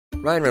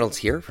Ryan Reynolds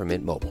here from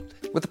Mint Mobile.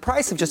 With the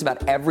price of just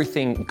about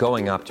everything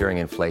going up during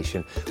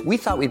inflation, we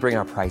thought we'd bring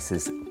our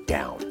prices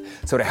down.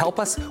 So to help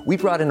us, we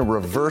brought in a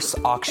reverse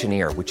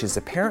auctioneer, which is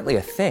apparently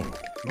a thing.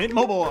 Mint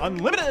Mobile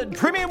Unlimited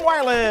Premium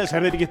Wireless.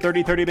 How to get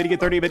 30, 30, bit to get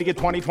 30, bit to get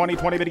 20, 20,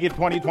 20, bit to get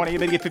 20, 20,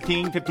 bit to get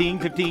 15, 15,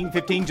 15,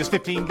 15, just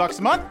 $15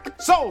 a month?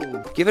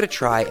 Sold! Give it a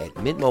try at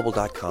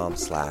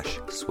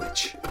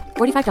mintmobile.com/switch.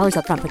 $45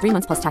 up front for 3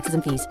 months plus taxes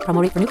and fees.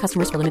 Promo rate for new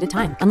customers for limited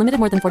time. Unlimited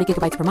more than 40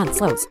 gigabytes per month.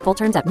 Slows full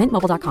terms at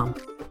mintmobile.com.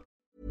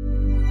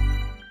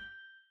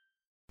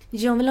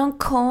 Jag vill ha en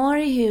karl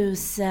i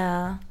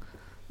huset.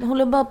 Jag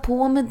håller bara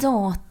på med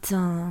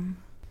datan.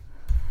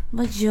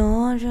 Vad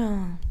gör du?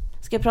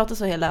 Ska jag prata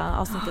så hela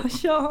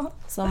avsnittet? Ja.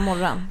 Som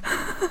morgon.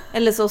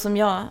 Eller så som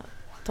jag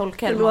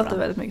tolkar det morgon. Det låter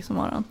väldigt mycket som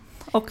morgon.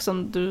 Och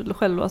som du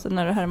själv låter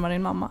när du härmar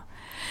din mamma.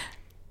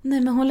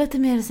 Nej, men hon låter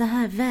mer så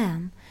här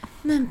vän.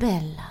 Men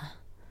Bella,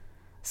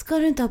 ska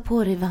du inte ha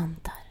på dig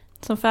vantar?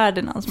 Som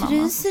Ferdinands mamma.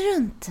 Fryser du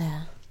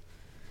inte?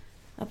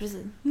 Ja,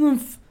 precis.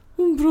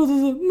 Hon pratar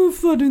så. Men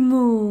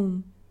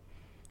Ferdinand,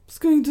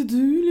 ska inte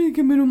du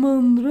leka med de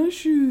andra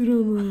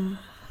tjurarna?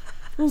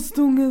 Och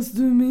stångas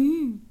du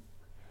med?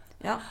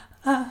 Ja.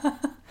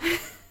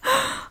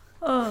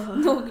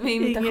 Nog med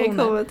imitationer. Ingen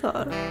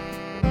kommentar.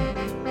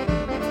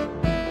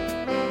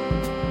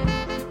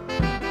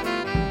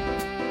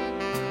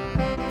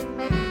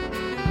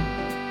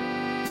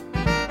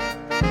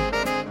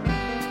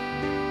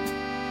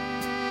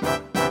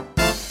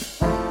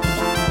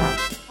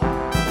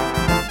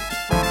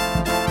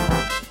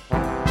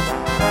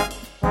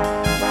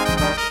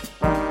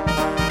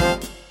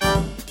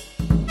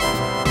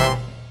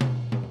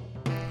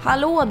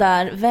 Hallå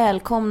där,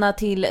 välkomna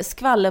till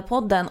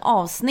Skvallerpodden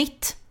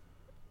avsnitt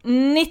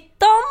 19.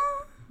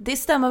 Det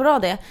stämmer bra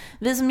det.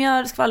 Vi som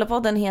gör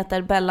Skvallerpodden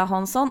heter Bella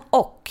Hansson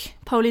och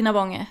Paulina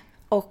Bånge.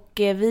 Och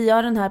vi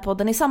gör den här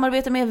podden i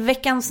samarbete med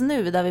Veckans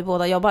Nu där vi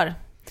båda jobbar.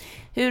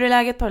 Hur är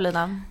läget,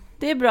 Paulina?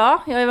 Det är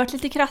bra, jag har varit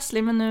lite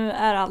krasslig men nu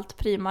är allt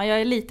prima.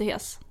 Jag är lite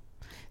hes.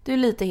 Du är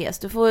lite hes,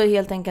 du får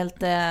helt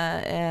enkelt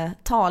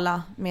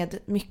tala med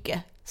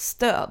mycket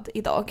stöd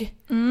idag.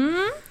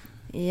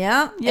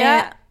 Ja.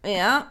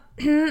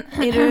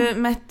 Är du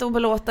mätt och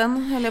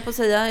belåten, höll jag på att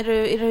säga? Är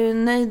du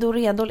nöjd och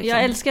redo liksom?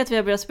 Jag älskar att vi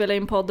har börjat spela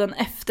in podden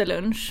efter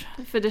lunch.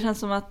 För det känns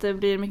som att det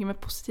blir mycket mer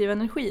positiv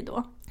energi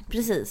då.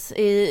 Precis,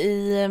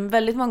 i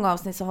väldigt många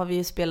avsnitt så har vi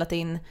ju spelat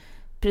in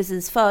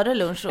precis före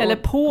lunch eller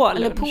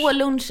på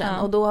lunchen,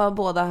 ja. Och då har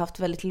båda haft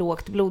väldigt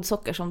lågt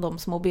blodsocker som de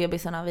små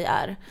bebisarna vi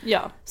är,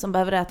 ja. Som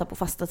behöver äta på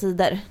fasta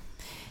tider.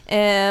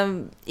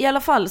 I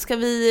alla fall, ska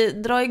vi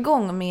dra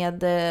igång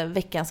med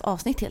veckans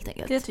avsnitt helt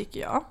enkelt? Det tycker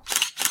jag.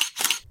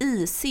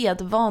 I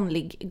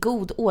sedvanlig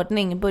god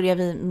ordning börjar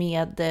vi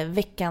med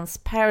veckans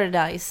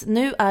Paradise.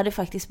 Nu är det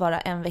faktiskt bara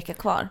en vecka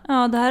kvar.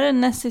 Ja, det här är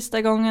näst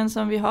sista gången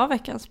som vi har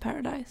veckans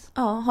Paradise.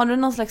 Ja, har du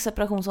någon slags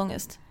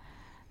separationsångest?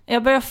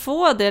 Jag börjar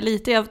få det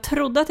lite. Jag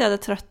trodde att jag hade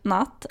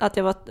tröttnat. Att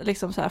jag var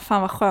liksom så här,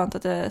 fan vad skönt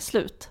att det är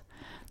slut.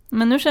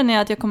 Men nu känner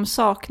jag att jag kommer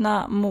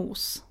sakna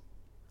mos.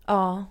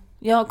 Ja,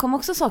 jag kommer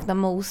också sakna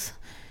mos.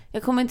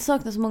 Jag kommer inte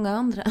sakna så många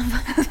andra.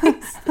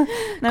 Nej,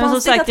 men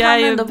som sagt, jag är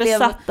ju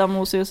besatt av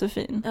Mos och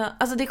Josefin. Ja,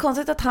 alltså det är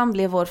konstigt att han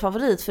blev vår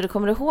favorit. För du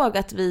kommer ihåg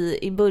att vi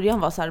i början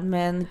var så här,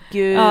 men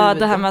gud. Ja,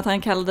 det här med att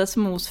han kallades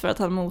mos för att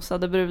han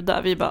mosade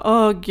brudar. Vi bara,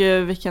 åh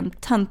gud, vilken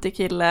töntig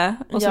kille.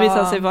 Och så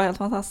visade han sig vara helt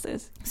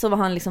fantastisk. Så var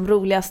han liksom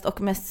roligast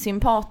och mest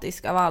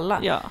sympatisk av alla.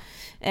 Ja.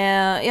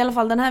 I alla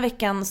fall den här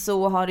veckan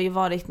så har det ju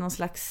varit någon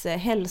slags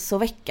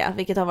hälsovecka,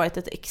 vilket har varit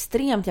ett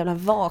extremt jävla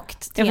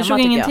vagt tema. Jag förstod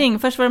ingenting.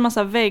 Först var det en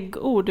massa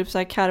väggord, typ så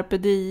här carpe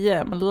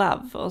diem,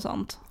 love och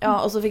sånt. Ja,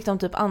 och så fick de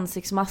typ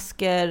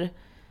ansiktsmasker.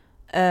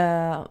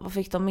 Vad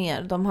fick de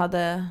mer? De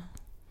hade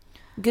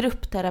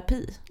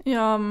gruppterapi.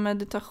 Ja,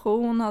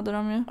 meditation hade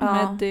de ju.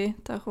 Ja.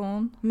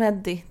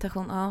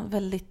 Meditation, ja,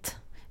 väldigt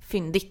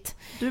fyndigt.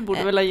 Du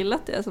borde väl ha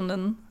gillat det som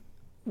den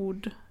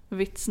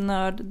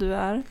ordvitsnörd du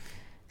är.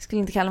 Jag skulle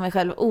inte kalla mig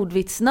själv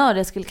ordvitsnörd,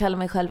 jag skulle kalla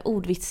mig själv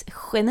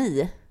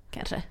ordvitsgeni,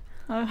 kanske.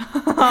 Ja,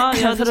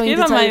 du ska ju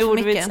vara med i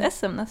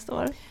ordvits-SM nästa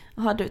år.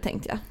 Har du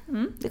tänkt, ja.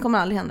 Det kommer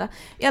aldrig hända.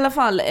 I alla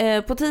fall,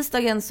 på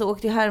tisdagen så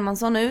åkte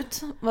Hermansson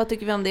ut. Vad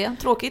tycker vi om det?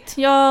 Tråkigt?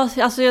 Ja,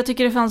 alltså jag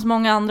tycker det fanns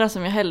många andra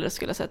som jag hellre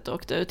skulle sett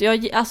åkt ut.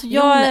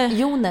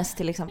 Jonas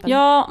till exempel.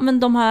 Ja, men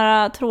de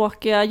här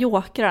tråkiga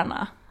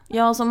jokrarna.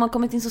 Ja, som har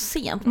kommit in så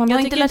sent. Man har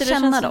inte lärt känna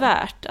dem. Det känns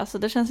värt. Alltså,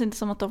 det känns inte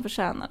som att de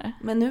förtjänar det.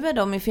 Men nu är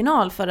de i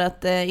final för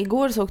att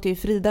igår så åkte ju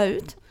Frida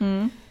ut.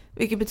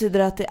 Vilket betyder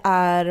att det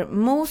är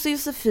Mos och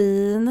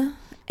Josefin,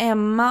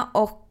 Emma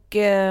och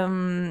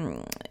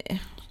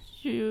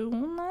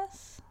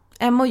Jonas.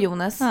 Emma och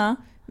Jonas. Ja.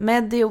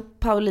 Meddi och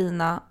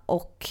Paulina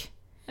och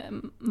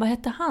vad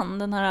hette han?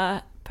 Den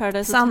här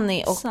Paradise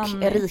Sunny och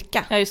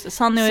Erika. Ja just det,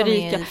 Sunny och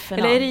Erika.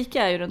 Eller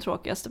Erika är ju den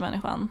tråkigaste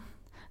människan.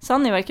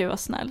 Sunny verkar ju vara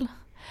snäll.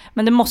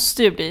 Men det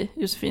måste ju bli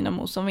Josefin och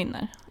Mos som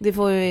vinner. Det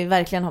får vi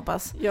verkligen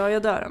hoppas. Ja,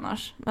 jag dör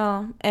annars.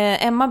 Ja.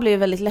 Emma blev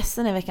väldigt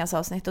ledsen i veckans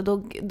avsnitt och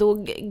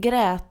då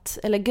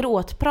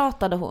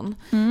gråtpratade hon.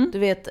 Du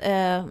vet,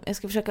 jag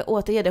ska försöka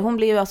återge det. Hon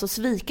blev ju alltså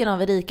sviken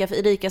av Erika, för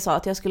Erika sa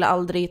att jag skulle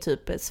aldrig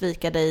typ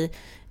svika dig,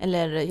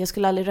 eller jag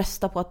skulle aldrig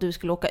rösta på att du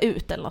skulle åka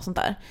ut eller något sånt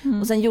där.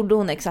 Och sen gjorde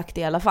hon exakt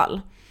det i alla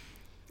fall.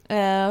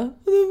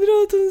 Och då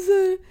pratade hon så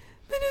här: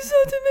 men du sa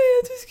till mig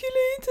att du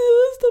skulle inte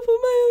rösta på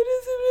mig.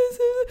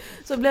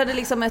 Så blev det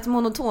liksom ett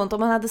monotont. Om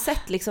man hade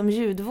sett liksom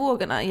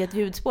ljudvågorna i ett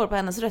ljudspår på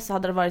hennes röst så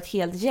hade det varit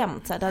helt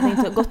jämnt. Så här. Det hade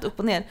inte gått upp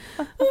och ner.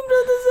 Hon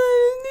pratade så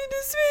här: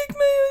 du svek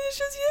mig och det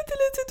känns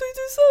jättelättigt och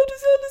du sa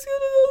aldrig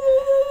skulle.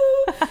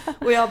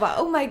 Och jag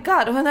bara, oh my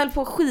god. Och hon höll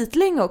på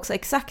skitlänge också,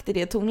 exakt i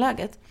det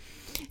tonläget.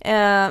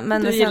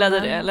 Men du gillade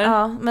det, eller?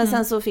 Ja, men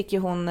sen så fick ju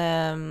hon...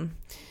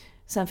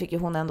 Sen fick ju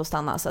hon ändå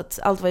stanna, så att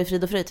allt var ju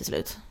frid och frid till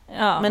slut.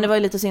 Ja. Men det var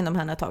ju lite synd om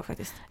henne ett tag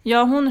faktiskt.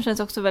 Ja, hon känns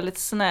också väldigt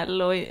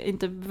snäll och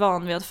inte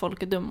van vid att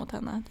folk är dum mot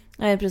henne.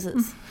 Nej,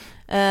 precis.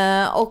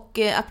 Och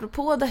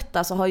apropå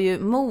detta så har ju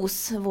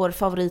Mos, vår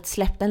favorit,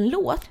 släppt en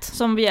låt.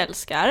 Som vi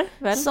älskar,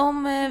 väl?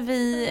 Som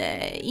vi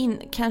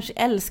kanske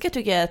älskar,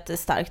 tycker jag är ett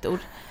starkt ord.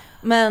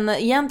 Men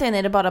egentligen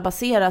är det bara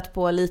baserat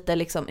på lite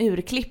liksom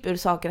urklipp ur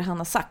saker han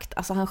har sagt.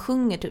 Alltså han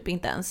sjunger typ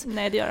inte ens.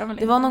 Nej, det gör han väl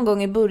inte. Det var någon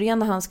gång i början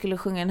när han skulle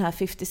sjunga den här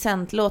 50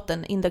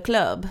 Cent-låten In the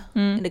Club.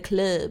 In the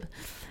Club.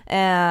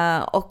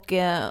 Och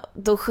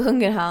då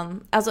sjunger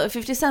han, alltså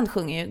 50 Cent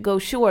sjunger ju Go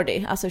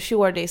Shorty. Alltså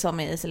Shorty som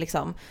är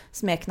liksom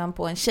smeknamn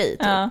på en tjej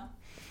typ. Ja.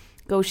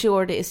 Go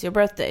Shorty is your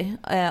birthday.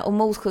 Och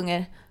Mos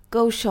sjunger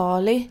Go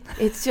Charlie,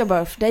 it's your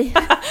birthday.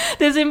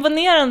 Det är så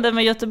imponerande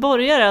med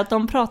göteborgare att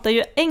de pratar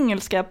ju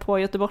engelska på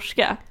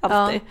göteborgska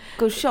alltid.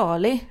 Ja, Go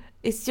Charlie,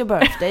 it's your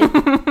birthday.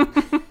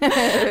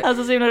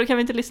 Alltså så kan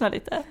vi inte lyssna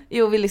lite?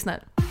 Jo, vi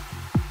lyssnar.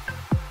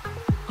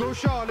 Go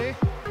Charlie.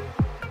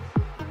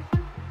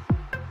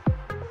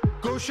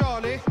 Go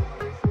Charlie.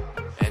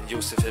 En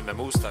Josefin med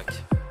mos, tack.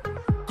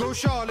 Go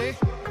Charlie.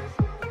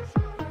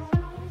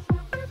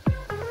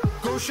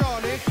 Go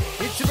Charlie,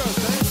 it's your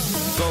birthday.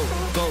 Go,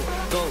 go,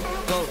 go,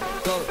 go,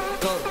 go,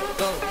 go, go,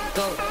 go,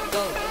 go,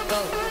 go,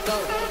 go, go,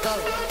 go, go,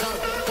 go,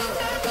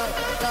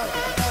 go.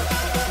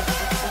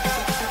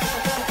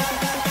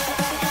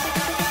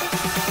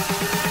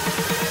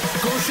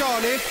 Go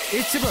Charlie,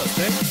 it's your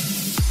birthday.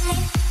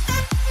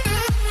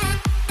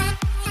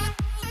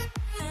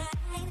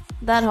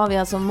 Där har vi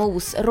alltså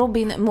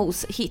Robin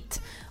Mos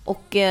hit.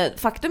 Och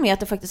faktum är att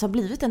det faktiskt har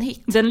blivit en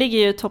hit. Den ligger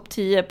ju topp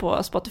 10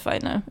 på Spotify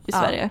nu i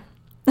Sverige.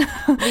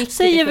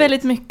 Säger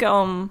väldigt mycket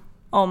om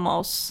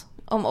oss.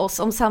 Om oss,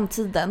 om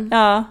samtiden.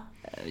 Ja,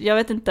 jag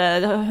vet inte.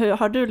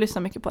 Har du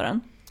lyssnat mycket på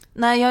den?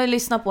 Nej, jag har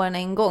lyssnat på den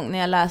en gång när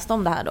jag läste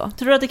om det här då.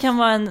 Tror du att det kan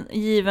vara en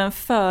given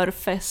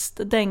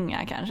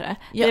förfestdänga kanske?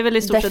 Ja, det är väl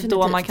i stort sett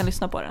då man kan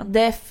lyssna på den.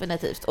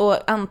 Definitivt.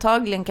 Och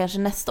antagligen kanske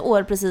nästa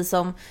år, precis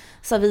som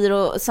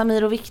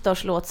Samir och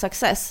Viktors låt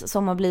Success,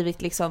 som har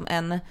blivit liksom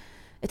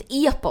ett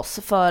epos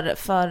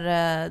för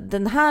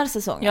den här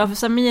säsongen. Ja, för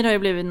Samir har ju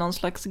blivit någon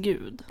slags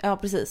gud. Ja,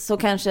 precis. Så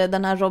kanske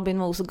den här Robin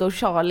Mos och Go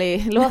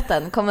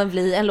Charlie-låten kommer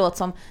bli en låt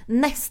som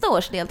nästa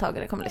års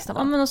deltagare kommer lyssna på.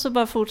 Ja, men och så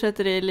bara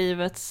fortsätter det i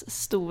livets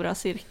stora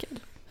cirkel.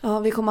 Ja,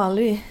 vi kommer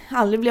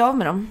aldrig bli av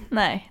med dem.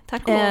 Nej,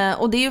 tack och lov.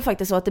 Och det är ju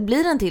faktiskt så att det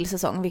blir en till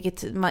säsong,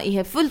 vilket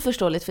är fullt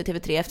förståeligt för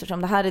TV3,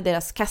 eftersom det här är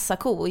deras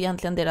kassako och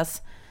egentligen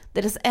deras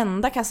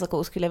enda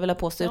kassako, skulle jag vilja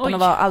påstå, utan att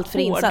vara allt för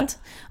insatt.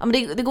 Ja,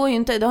 men det går ju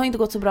inte, det har inte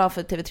gått så bra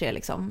för TV3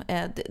 liksom,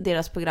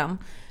 deras program.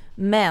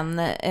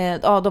 Men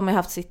de har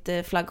haft sitt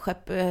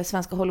flaggskepp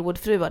Svenska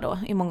Hollywoodfruar då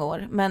i många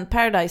år. Men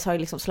Paradise har ju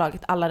liksom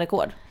slagit alla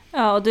rekord.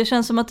 Ja, och det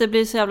känns som att det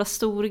blir så jävla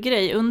stor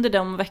grej under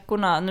de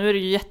veckorna. Nu är det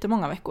ju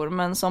jättemånga veckor,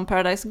 men som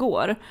Paradise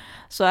går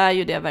så är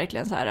ju det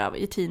verkligen så här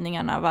i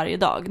tidningarna varje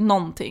dag.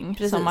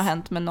 Någonting som har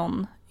hänt med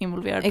någon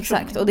involverad person.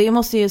 Exakt, och det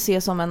måste ju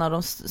ses som en av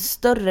de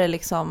större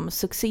liksom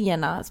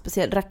succéerna,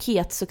 speciellt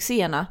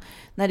raketsuccéerna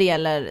när det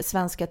gäller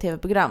svenska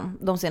tv-program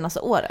de senaste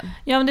åren.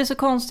 Ja, men det är så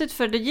konstigt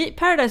för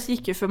Paradise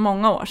gick ju för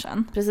många år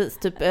sedan. Precis,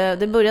 typ,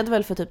 det började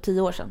väl för typ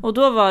 10 år sedan. Och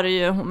då var det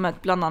ju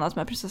bland annat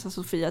med prinsessa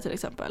Sofia till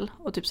exempel.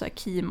 Och typ så här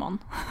Kimon.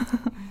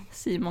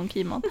 Simon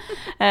Kimon.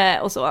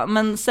 Och så.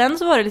 Men sen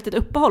så var det lite ett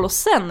uppehåll och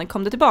sen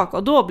kom det tillbaka.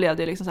 Och då blev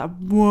det liksom så här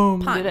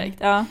boom, direkt.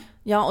 Ja.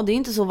 Ja, och det är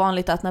inte så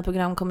vanligt att när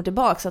program kommer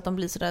tillbaka så att de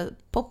blir sådär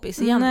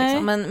poppis igen.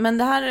 Liksom. Men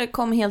det här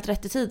kom helt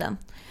rätt i tiden.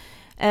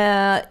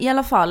 I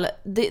alla fall,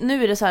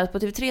 nu är det så här att på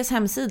TV3s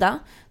hemsida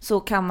så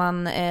kan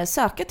man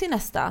söka till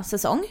nästa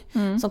säsong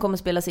som kommer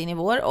spelas in i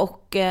vår.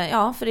 Och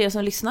ja, för er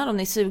som lyssnar, om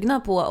ni är sugna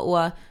på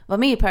att vara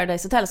med i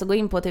Paradise Hotel, så gå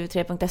in på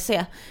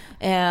tv3.se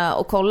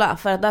och kolla.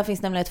 För att där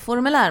finns nämligen ett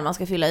formulär man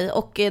ska fylla i.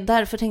 Och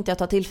därför tänkte jag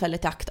ta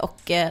tillfället i akt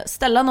och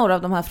ställa några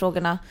av de här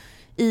frågorna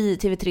i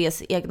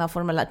TV3s egna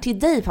formulär till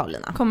dig,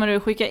 Paulina. Kommer du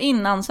skicka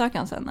in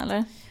ansökan sen,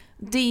 eller?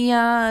 Det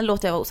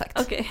låter jag vara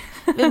osagt. Okay.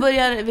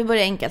 Vi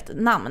börjar enkelt.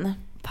 Namn.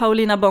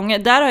 Paulina Bånge.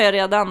 Där har jag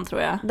redan,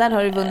 tror jag. Där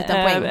har du vunnit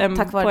en poäng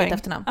tack vare ditt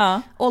efternamn.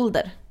 Ja.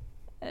 Ålder.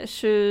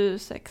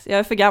 26. Jag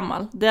är för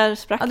gammal. Där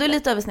sprack du är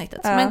lite över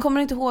snittet. Men kommer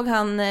du inte ihåg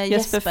han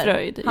Jesper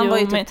Fröjd? Han var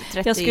ju typ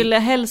 30. Jag skulle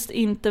helst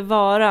inte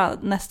vara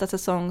nästa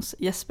säsongs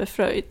Jesper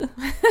Fröjd.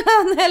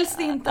 Han helst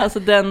inte. Alltså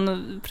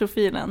den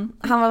profilen.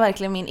 Han var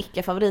verkligen min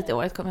icke-favorit i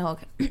året, kommer jag ihåg.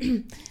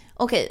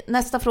 Okej,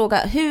 nästa fråga.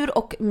 Hur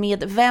och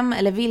med vem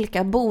eller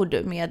vilka bor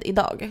du med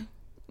idag?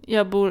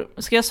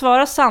 Ska jag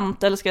svara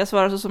sant eller ska jag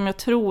svara så som jag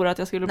tror att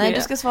jag skulle bli? Nej,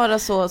 du ska svara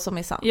så som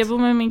är sant. Jag bor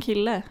med min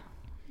kille.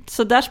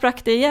 Så där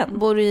sprack det igen.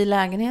 Bor du i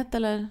lägenhet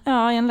eller?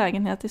 Ja, i en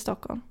lägenhet i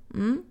Stockholm.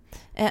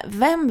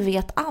 Vem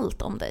vet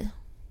allt om dig?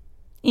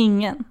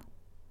 Ingen.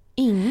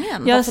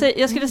 Ingen?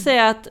 Jag skulle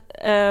säga att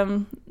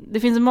det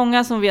finns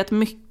många som vet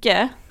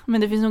mycket,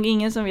 men det finns nog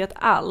ingen som vet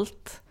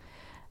allt.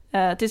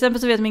 Till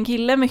exempel så vet min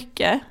kille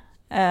mycket,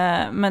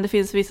 men det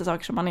finns vissa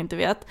saker som han inte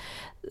vet.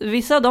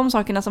 Vissa av de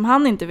sakerna som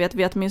han inte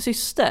vet min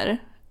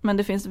syster. Men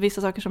det finns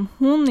vissa saker som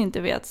hon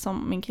inte vet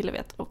som min kille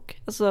vet. Och,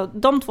 alltså,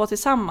 de två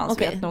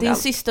tillsammans vet nog din allt.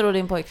 Syster och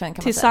din pojkvän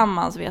kan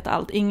tillsammans vet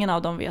allt. Ingen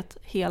av dem vet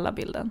hela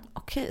bilden.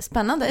 Okej,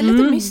 spännande.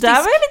 Lite mystisk. Där var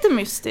jag lite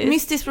mystisk.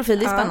 Mystisk profil,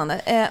 det är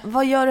spännande.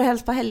 Vad gör du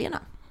helst på helgerna?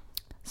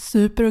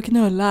 Super och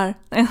knullar.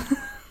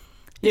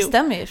 Det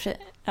stämmer ju i och för sig.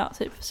 Ja,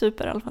 typ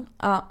super i alla fall.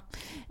 Ja.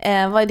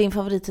 Vad är din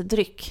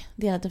favoritdryck?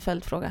 Det är en liten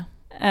följdfråga.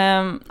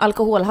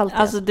 Alkoholhaltig.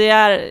 Alltså det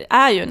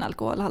är ju en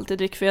alkoholhaltig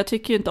dryck. För jag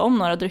tycker ju inte om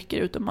några drycker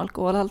utom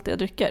alkoholhaltiga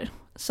drycker.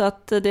 Så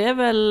att det är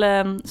väl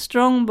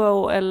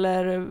Strongbow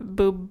eller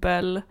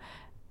bubbel.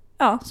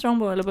 Ja,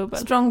 Strongbow eller bubbel.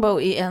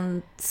 Strongbow är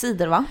en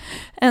cider, va?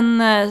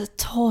 En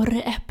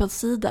torr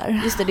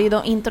äppelcider. Just det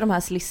är inte de här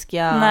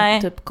sliskiga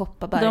typ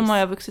kopparbergs. De har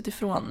jag vuxit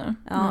ifrån nu.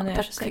 Ja,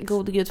 tack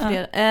gode gud för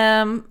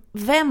det.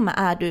 Vem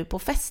är du på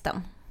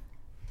festen?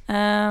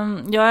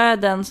 Jag är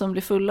den som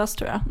blir fullast,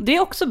 tror jag. Det är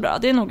också bra,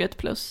 det är nog ett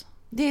plus.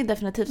 Det är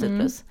definitivt ett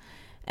plus.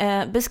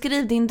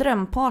 Beskriv din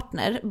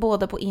drömpartner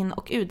både på in-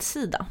 och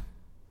utsida.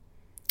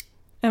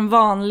 En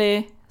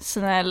vanlig,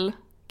 snäll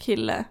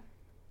kille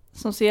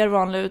som ser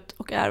vanlig ut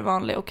och är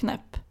vanlig och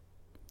knäpp.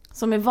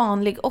 Som är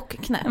vanlig och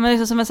knäpp? Men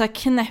liksom som är så här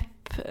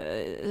knäpp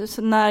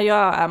när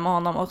jag är med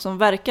honom och som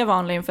verkar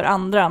vanlig inför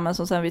andra men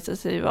som sen visar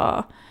sig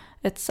vara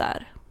ett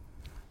sär.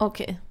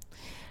 Okej.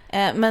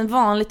 Men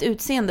vanligt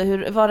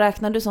utseende, vad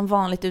räknar du som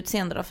vanligt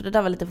utseende då? För det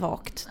där var lite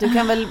vagt. Du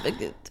kan väl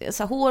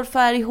så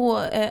hårfärg,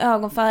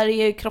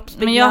 ögonfärg,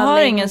 kroppsbyggnad. Men jag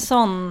har ingen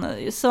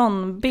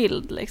sån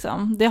bild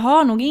liksom. Det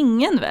har nog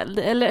ingen väl.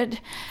 Eller,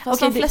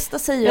 fast de flesta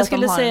säger jag att de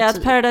har. Jag skulle säga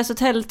att Paradise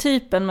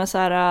Hotel-typen med så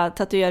här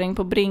tatuering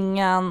på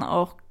bringan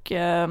och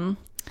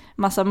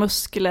massa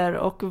muskler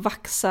och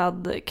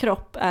vaxad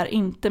kropp är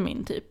inte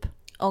min typ.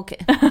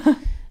 Okej.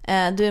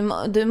 Du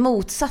är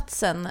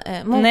motsatsen.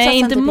 Nej,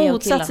 inte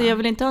motsatsen. Jag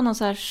vill inte ha någon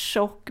så här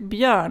tjock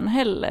björn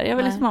heller. Jag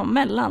vill liksom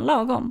ha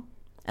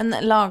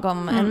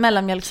lagom. En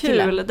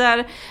mellanmjölkskille.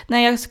 Kul.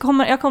 Nej,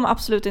 jag kommer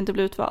absolut inte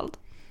bli utvald.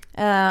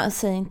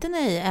 Säg inte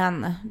nej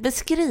än.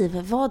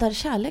 Beskriv, vad är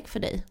kärlek för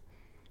dig?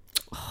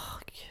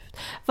 Gud.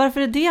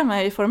 Varför är det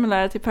med i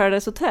formuläret till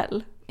Paradise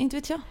Hotel? Inte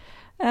vet jag.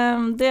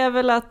 Det är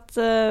väl att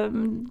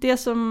det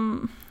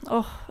som...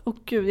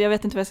 gud, jag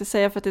vet inte vad jag ska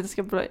säga för att det inte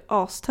ska bli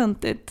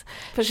astöntigt.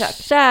 Försök.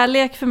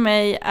 Kärlek för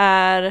mig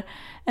är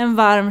en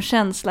varm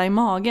känsla i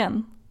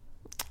magen.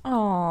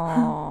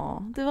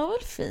 Det var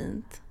väl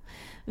fint.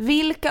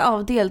 Vilka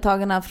av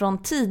deltagarna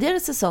från tidigare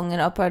säsonger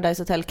av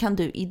Paradise Hotel kan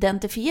du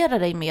identifiera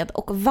dig med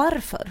och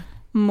varför?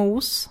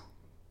 Mos.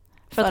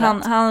 För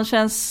att han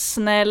känns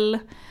snäll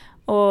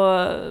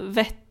och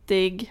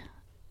vettig.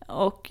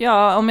 Och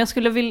ja, om jag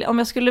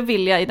skulle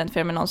vilja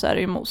identifiera med någon så är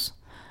det ju Mos.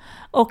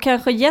 Och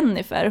kanske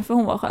Jennifer, för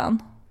hon var skön.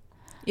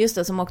 Just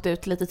det, som åkte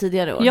ut lite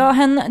tidigare år. Ja,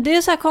 det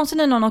är så här konstigt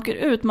när någon åker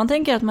ut. Man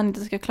tänker att man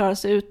inte ska klara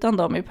sig utan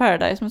dem i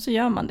Paradise, men så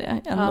gör man det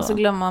ändå. Ja, så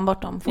glömmer man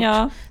bort dem fort.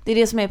 Ja. Det är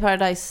det som är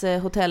Paradise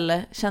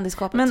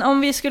Hotel-kändiskapet. Men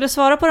om vi skulle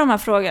svara på de här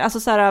frågorna, alltså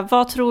så här,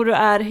 vad tror du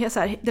är så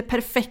här, det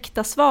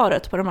perfekta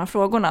svaret på de här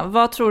frågorna?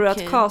 Vad tror du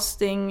att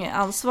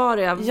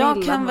castingansvariga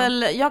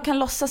vill? Jag kan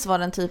låtsas vara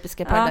den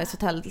typiska Paradise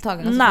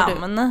Hotel-deltagaren.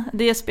 Namn,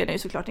 det spelar ju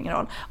såklart ingen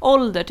roll.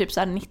 Ålder, typ så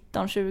här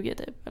 19-20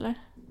 typ, eller?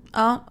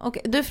 Ja,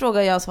 okej. Du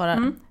frågar, jag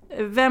svarar.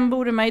 Vem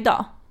bor du med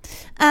idag?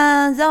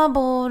 Jag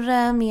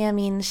bor med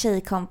min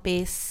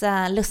tjejkompis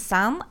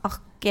Lussan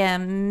och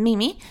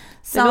Mimi.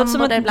 Det låter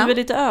som att du är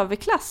lite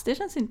överklass. Det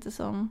känns inte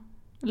som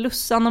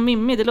Lussan och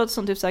Mimi. Det låter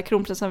som typ så här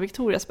kronprinsessan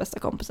Victorias bästa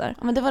kompisar.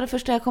 Men det var det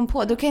första jag kom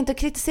på. Du kan inte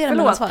kritisera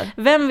mina svar.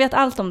 Vem vet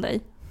allt om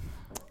dig?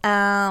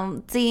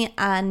 Det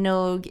är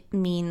nog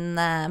min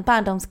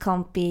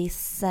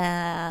barndomskompis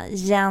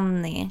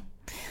Jenny.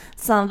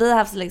 Som vi har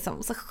haft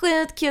liksom så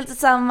sjukt kul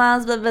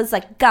tillsammans. Vi är så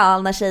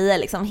galna tjejer,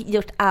 liksom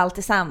gjort allt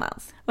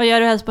tillsammans. Vad gör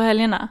du helst på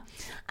helgerna?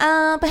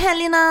 På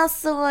helgerna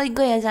så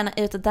går jag gärna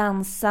ut och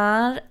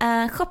dansar,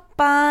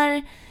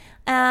 shoppar,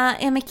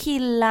 är med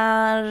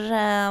killar,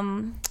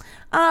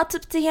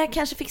 typ det,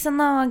 kanske fixar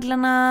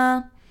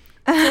naglarna,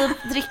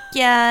 typ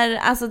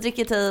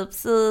dricker typ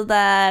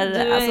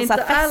cider, alltså så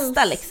här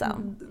festa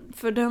liksom.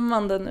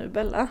 Fördömande nu,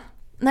 Bella.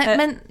 Nej,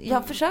 men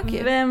jag försöker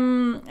ju.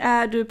 Vem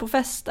är du på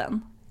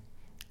festen?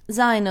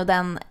 Zayn och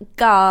den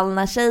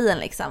galna tjejen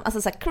liksom.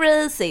 Alltså så här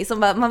crazy, som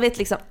bara, man vet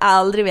liksom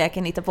aldrig vad jag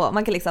kan hitta på.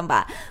 Man kan liksom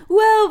bara,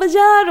 wow, vad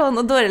gör hon?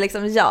 Och då är det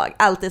liksom jag,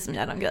 alltid som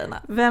gör de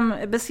grejerna. Vem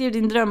beskriver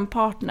din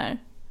drömpartner?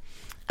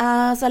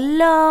 Så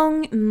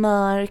lång,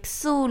 mörk,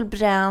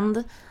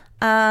 solbränd,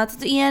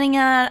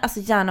 tatueringar, alltså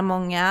gärna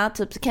många.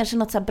 Typ kanske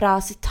något så här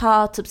bra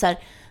citat, typ så här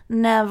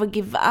never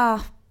give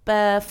up,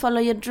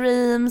 follow your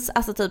dreams,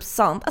 alltså typ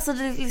sånt. Alltså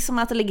det är liksom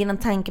att det ligger en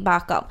tanke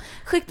bakom.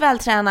 Sjukt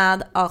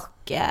vältränad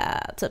och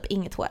typ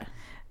inget hår.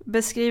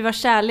 Beskriv vad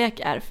kärlek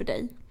är för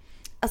dig.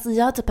 Alltså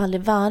jag har typ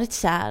aldrig varit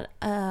kär.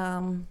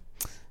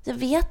 Jag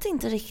vet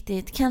inte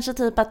riktigt. Kanske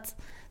typ att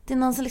det är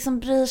någon som liksom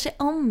bryr sig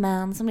om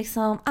en, som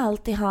liksom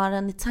alltid har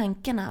en i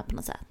tankarna på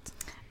något sätt.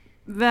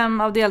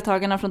 Vem av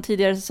deltagarna från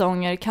tidigare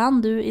säsonger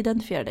kan du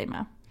identifiera dig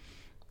med?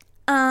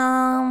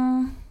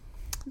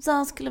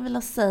 Jag skulle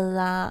vilja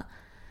säga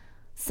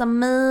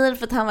Samir,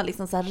 för att han var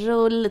liksom så här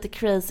rolig, lite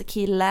crazy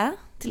kille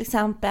till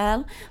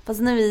exempel.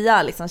 Fast nu är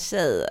jag liksom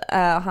tjej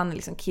och han är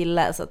liksom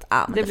kille, så att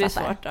det blir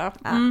svårt då.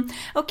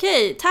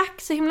 Okej,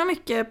 tack så himla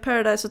mycket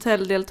Paradise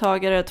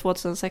Hotel-deltagare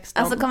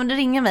 2016. Alltså kommer du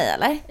ringa mig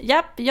eller?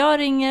 Japp, jag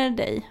ringer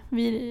dig.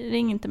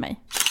 Ring inte mig.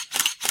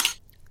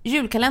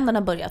 Julkalendern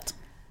har börjat.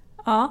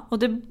 Ja, och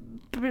det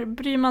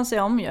bryr man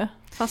sig om ju.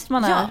 Fast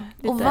man är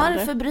lite och varför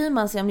äldre. Bryr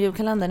man sig om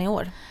julkalendern i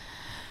år?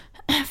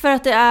 För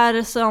att det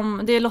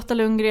är Lotta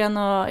Lundgren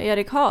och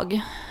Erik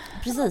Haag.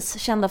 Precis,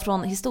 kända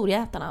från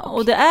Historieätarna.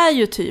 Och det är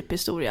ju typ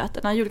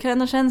Historieätarna.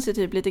 Julkalendern känns ju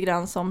typ lite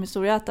grann som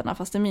Historieätarna,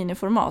 fast i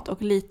miniformat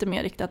och lite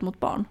mer riktat mot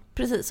barn.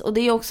 Precis, och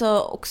det är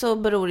också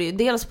beror ju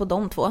dels på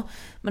de två,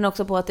 men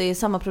också på att det är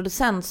samma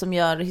producent som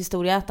gör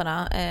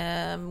Historieätarna,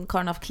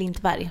 Karin af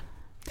Klintberg.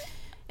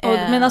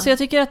 Men alltså jag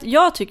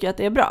tycker att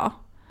det är bra.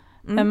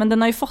 Men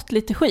den har ju fått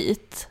lite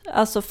skit.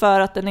 Alltså för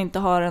att den inte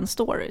har en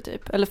story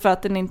typ. Eller för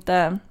att den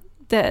inte...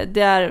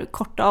 Det är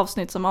korta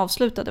avsnitt som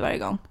avslutade varje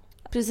gång.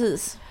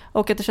 Precis.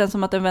 Och att det känns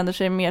som att den vänder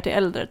sig mer till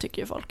äldre,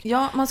 tycker ju folk.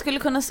 Ja, man skulle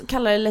kunna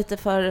kalla det lite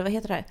för, vad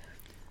heter det?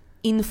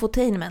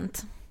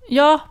 Infotainment.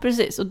 Ja,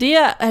 precis. Och det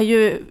är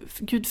ju,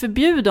 gud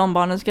förbjude om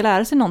barnen ska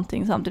lära sig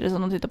någonting samtidigt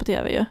som de tittar på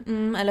tv ju.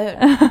 Eller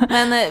hur?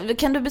 Men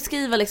kan du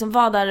beskriva liksom,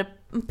 vad är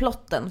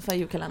plotten för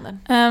julkalendern?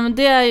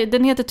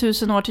 Den heter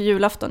 1000 år till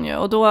julafton ju.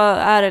 Och då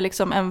är det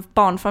liksom en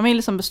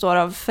barnfamilj som består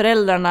av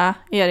föräldrarna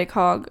Erik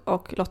Haag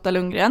och Lotta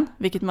Lundgren.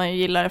 Vilket man ju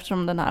gillar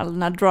eftersom den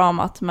här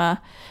dramat med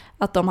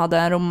att de hade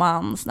en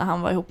romans när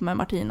han var ihop med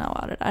Martina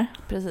och det där.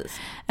 Precis.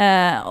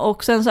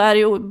 Och sen så är det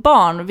ju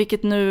barn,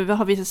 vilket nu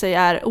har visat sig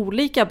är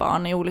olika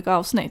barn i olika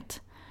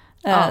avsnitt.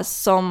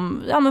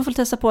 Som får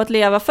testa på att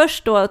leva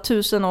först då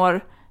 1000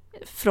 år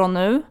från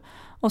nu.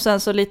 Och sen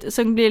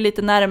blir det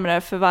lite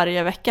närmare för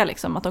varje vecka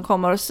liksom. Att de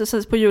kommer,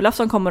 så på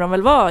julafton kommer de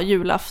väl vara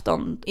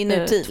julafton i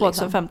nutid,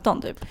 2015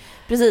 liksom. Typ.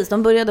 Precis,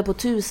 de började på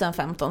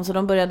 1015, så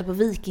de började på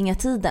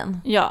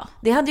vikingatiden. Ja.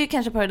 Det hade ju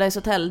kanske Paradise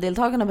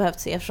Hotel-deltagarna behövt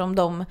se, eftersom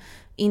de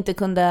inte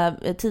kunde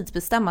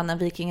tidsbestämma när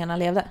vikingarna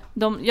levde.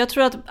 Jag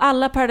tror att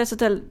alla Paradise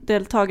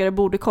Hotel-deltagare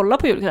borde kolla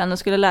på julkalendern och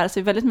skulle lära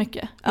sig väldigt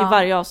mycket i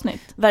varje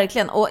avsnitt.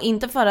 Verkligen, och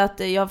inte för att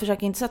jag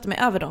försöker inte sätta mig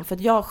över dem, för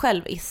att jag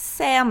själv är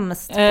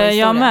sämst på historia.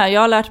 Jag med,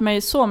 jag har lärt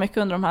mig så mycket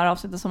under de här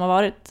avsnitten som har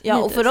varit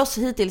hittills. Och för oss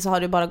hittills så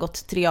har det bara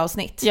gått 3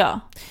 avsnitt. Ja.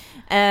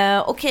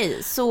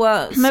 Okej,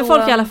 Men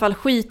folk är i alla fall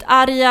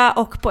skitarga,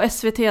 och på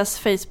SVT:s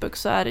Facebook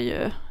så är det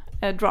ju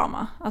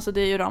drama. Alltså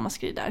det är ju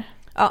ramaskri där.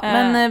 Ja,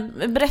 men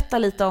berätta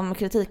lite om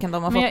kritiken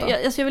de har fått då.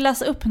 Jag vill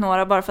läsa upp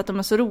några bara för att de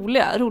är så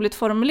roligt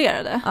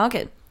formulerade.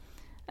 Okej.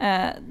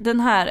 Den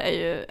här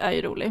är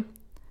ju rolig.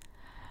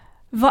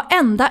 Vad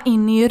ända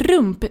in i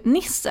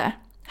rumpnisse.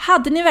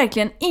 Hade ni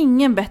verkligen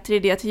ingen bättre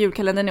idé till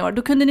julkalendern i år,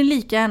 då kunde ni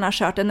lika gärna ha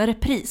kört en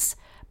repris.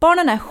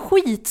 Barnen är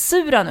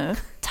skitsura nu.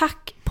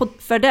 Tack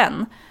för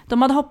den.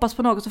 De hade hoppats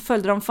på något som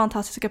följde de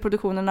fantastiska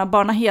produktionerna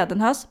Barna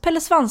Hedenhös,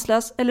 Pelle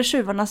Svanslös eller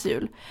Tjuvarnas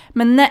jul.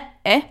 Men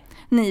nej,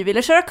 ni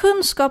ville köra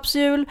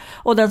kunskapsjul,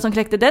 och den som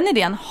kläckte den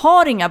idén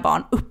har inga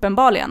barn,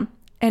 uppenbarligen.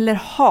 Eller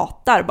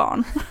hatar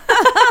barn.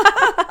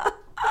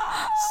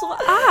 Så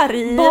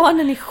arg.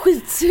 Barnen är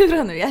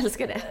skitsura nu, jag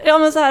älskar det. Ja,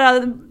 men så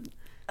här,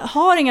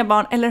 har inga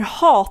barn eller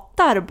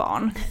hatar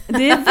barn.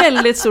 Det är ett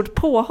väldigt stort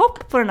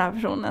påhopp på den här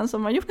personen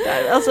som har gjort det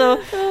här. Alltså,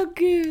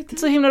 Gud.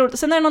 Så himla roligt.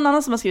 Sen är det någon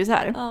annan som har skrivit så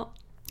här.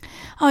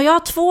 Ja, jag har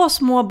 2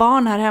 små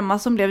barn här hemma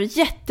som blev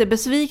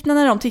jättebesvikna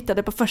när de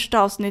tittade på första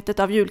avsnittet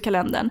av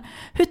julkalendern.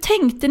 Hur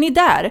tänkte ni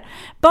där?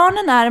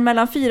 Barnen är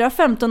mellan 4 och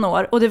 15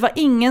 år och det var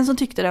ingen som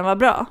tyckte den var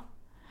bra.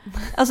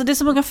 Alltså det är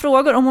så många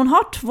frågor. Om hon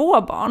har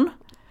 2 barn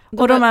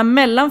och de är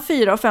mellan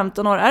 4 och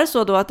 15 år, är det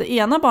så då att det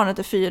ena barnet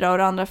är 4 och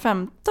det andra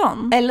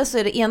 15? Eller så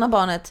är det ena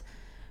barnet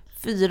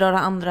 4 och det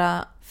andra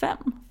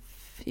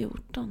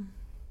 14.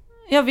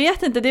 Jag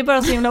vet inte, det är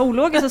bara så himla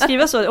ologiskt att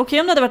skriva så. Okej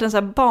om det hade varit en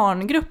sån här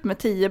barngrupp med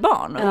 10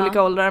 barn i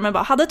olika åldrar, men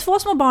bara hade 2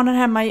 små barn här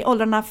hemma i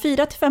åldrarna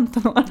 4 till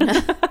 15 år.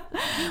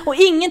 Och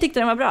ingen tyckte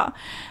den var bra.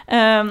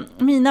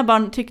 Mina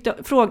barn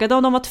frågade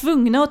om de var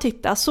tvungna att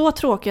titta. Så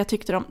tråkigt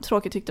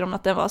tyckte de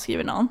att det var,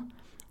 skriver någon.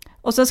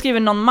 Och sen skriver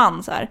någon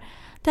man så här.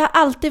 Det har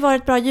alltid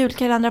varit bra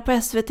julkalendrar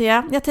på SVT.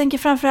 Jag tänker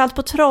framförallt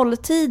på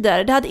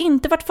Trolltider. Det hade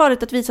inte varit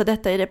farligt att visa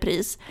detta i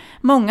repris.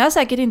 Många har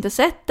säkert inte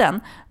sett den.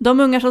 De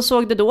ungar som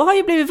såg det då har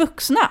ju blivit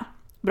vuxna.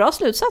 Bra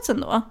slutsats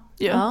ändå.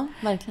 Ja,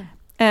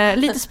 verkligen.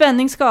 Lite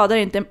spänning skadar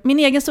inte. Min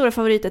egen stora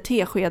favorit är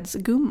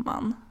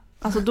Teskedsgumman.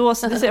 Alltså då, det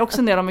säger också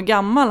en del om hur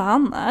gammal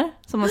han är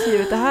som har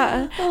skrivit det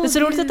här. Det är så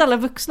roligt att alla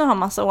vuxna har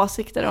massa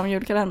åsikter om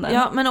julkalendern.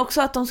 Ja, men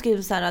också att de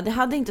skriver så här: det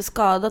hade inte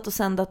skadat att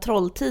sända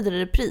Trolltider i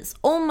repris.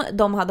 Om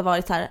de hade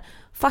varit så här: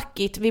 fuck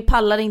it, vi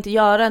pallar inte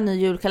göra en ny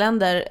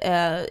julkalender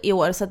i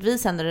år så att vi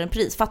sänder en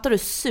repris. Fattar du hur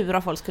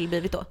sura folk skulle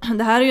blivit då?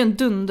 Det här är ju en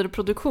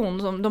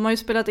dunderproduktion. De har ju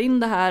spelat in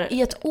det här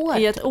i ett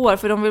år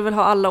för de vill väl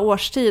ha alla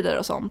årstider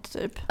och sånt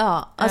typ.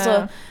 Ja,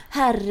 alltså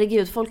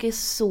herregud, folk är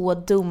så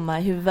dumma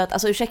i huvudet.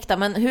 Alltså ursäkta,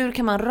 men hur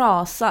kan man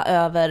rasa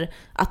över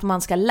att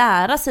man ska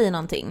lära sig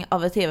någonting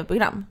av ett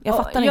tv-program? Jag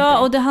fattar inte. Ja,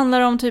 och det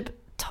handlar om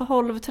typ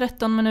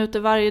 12-13 minuter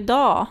varje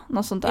dag,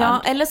 något sånt där.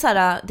 Ja, eller så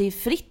här, det är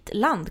fritt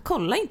land.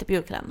 Kolla inte på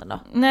julkalendern då.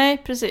 Nej,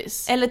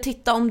 precis. Eller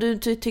titta, om du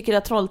tycker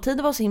att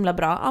Trolltider var så himla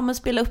bra, ja men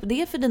spela upp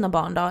det för dina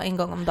barn då, en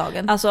gång om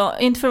dagen. Alltså,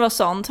 inte för att vara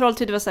sån,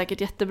 Trolltider var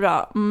säkert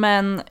jättebra,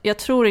 men jag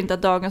tror inte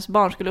att dagens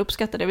barn skulle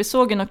uppskatta det. Vi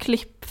såg ju något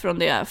klipp från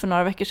det för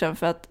några veckor sedan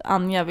för att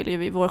Anja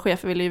vår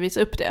chef ville ju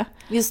visa upp det.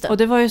 Just det. Och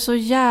det var ju så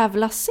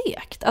jävla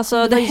segt.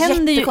 Alltså, det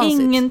händer ju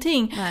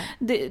ingenting.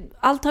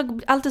 Allt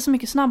är så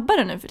mycket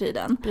snabbare nu för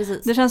tiden.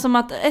 Precis. Det känns som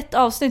att ett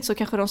avsnitt så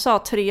kanske de sa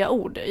 3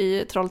 ord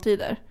i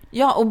Trolltider.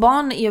 Ja, och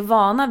barn är ju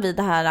vana vid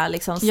det här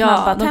liksom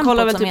snabba tempot. Ja, de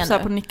kollar väl som typ så här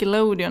på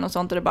Nickelodeon och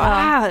sånt och det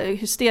bara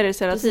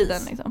hysteriskt hela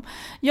tiden liksom.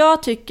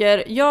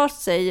 Jag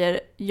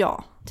säger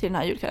ja till den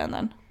här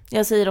julkalendern.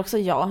 Jag säger också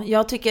ja.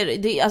 Jag tycker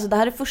det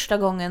här är första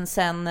gången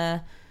sen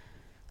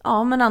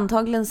men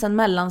antagligen sen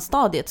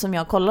mellanstadiet som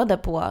jag kollade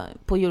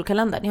på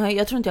julkalendern.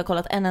 Jag tror inte jag har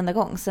kollat en enda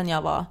gång sen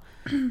jag var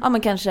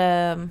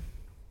kanske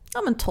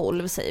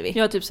 12 säger vi.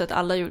 Jag har typ sett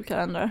alla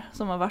julkalendrar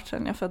som har varit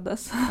sedan jag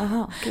föddes.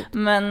 Aha,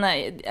 men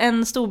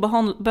en stor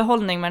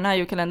behållning med den här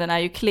julkalendern är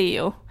ju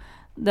Cleo.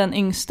 Den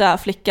yngsta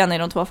flickan i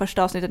de 2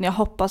 första avsnitten. Jag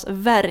hoppas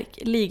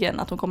verkligen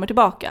att hon kommer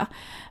tillbaka.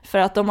 För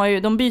att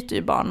de byter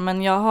ju barn.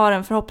 Men jag har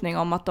en förhoppning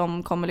om att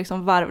de kommer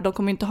liksom de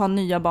kommer inte ha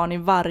nya barn i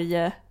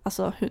varje...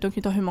 Alltså de kan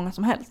inte ha hur många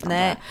som helst.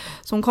 Nej.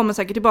 Så hon kommer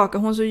säkert tillbaka.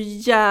 Hon är så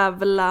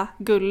jävla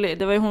gullig.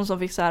 Det var ju hon som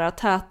fick så här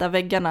täta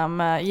väggarna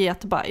med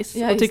getbajs.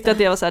 Ja, och tyckte att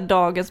det var så här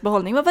dagens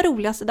behållning. Vad var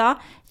roligast idag?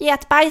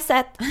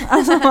 Getbajset!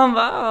 Alltså man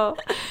bara,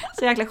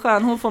 så jäkla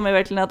skön. Hon får mig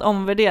verkligen att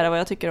omvärdera vad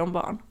jag tycker om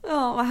barn.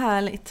 Ja, vad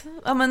härligt.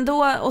 Ja, men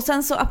då, och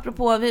sen så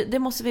apropå, det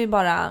måste vi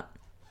bara...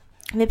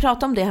 Vi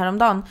pratade om det här om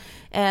dagen.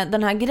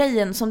 Den här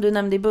grejen som du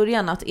nämnde i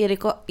början, att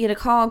Erik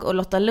Haag och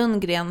Lotta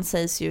Lundgren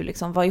sägs ju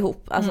liksom vara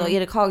ihop. Alltså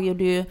Erik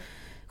Haag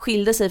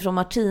skilde sig från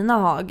Martina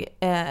Haag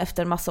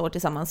efter massa år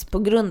tillsammans på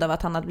grund av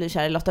att han hade blivit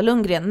kär i Lotta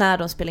Lundgren när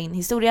de spelade in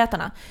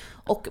Historieätarna.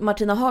 Och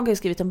Martina Haag har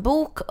skrivit en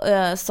bok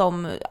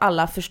som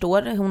alla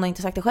förstår. Hon har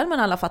inte sagt det själv, men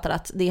alla fattar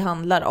att det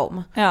handlar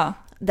om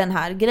den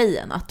här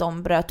grejen, att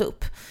de bröt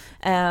upp.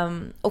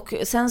 Och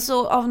sen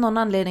så av någon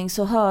anledning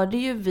så hörde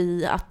ju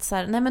vi att så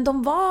här, nej men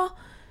de var...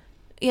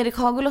 Erik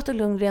Haag och Lotta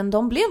Lundgren,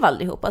 de blev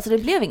aldrig ihop. Alltså det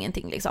blev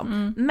ingenting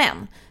liksom.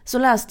 Men så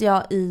läste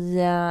jag i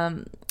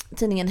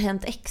tidningen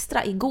Hänt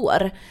Extra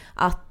igår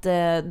att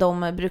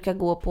de brukar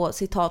gå på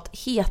citat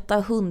heta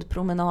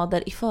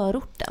hundpromenader i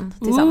förorten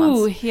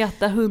tillsammans.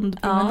 Heta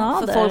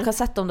hundpromenader. Ja, för folk har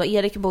sett dem då.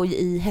 Erik bor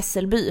i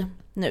Hässelby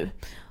nu.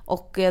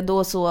 Och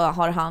då så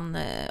har han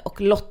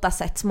och Lotta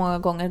sett många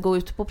gånger gå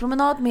ut på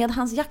promenad med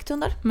hans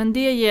jakthundar. Men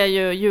det ger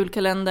ju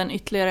julkalendern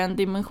ytterligare en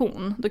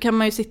dimension. Då kan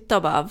man ju sitta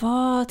och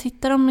bara,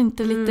 tittar de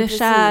inte lite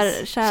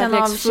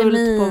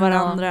kärleksfullt på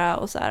varandra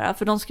och så här.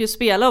 För de ska ju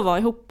spela och vara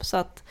ihop, så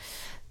att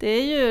det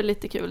är ju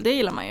lite kul, det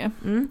gillar man ju.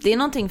 Det är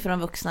någonting för de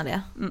vuxna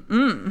det.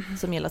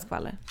 Som gillar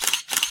skvaller.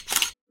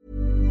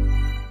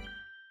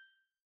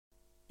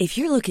 If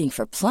you're looking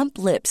for plump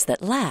lips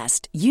that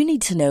last, you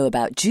need to know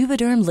about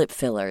Juvederm lip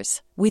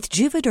fillers. With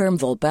Juvederm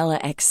Volbella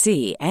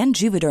XC and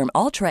Juvederm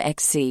Ultra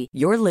XC,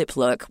 your lip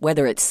look,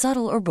 whether it's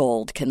subtle or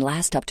bold, can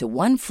last up to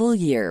 1 full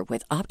year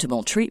with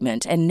optimal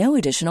treatment and no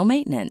additional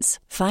maintenance.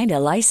 Find a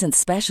licensed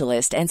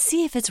specialist and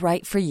see if it's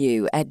right for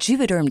you at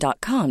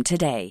Juvederm.com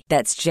today.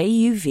 That's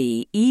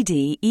JUVEDERM.com.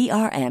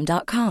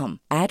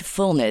 Add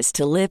fullness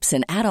to lips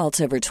in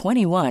adults over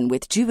 21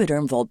 with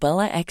Juvederm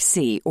Volbella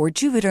XC or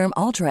Juvederm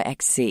Ultra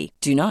XC.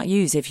 Do not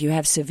use if you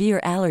have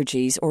severe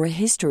allergies or a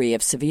history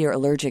of severe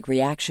allergic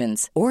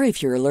reactions, or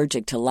if you're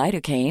allergic to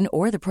lidocaine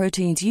or the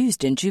proteins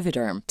used in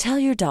Juvederm. Tell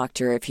your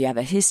doctor if you have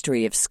a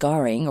history of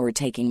scarring or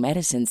taking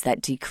medicines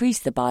that decrease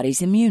the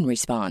body's immune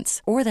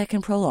response or that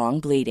can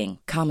prolong bleeding.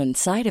 Common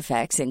side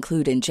effects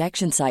include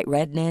injection site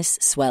redness,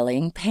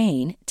 swelling,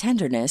 pain,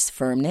 tenderness,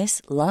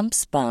 firmness,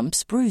 lumps,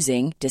 bumps,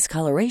 bruising,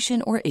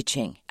 discoloration, or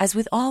itching. As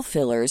with all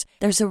fillers,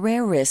 there's a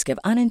rare risk of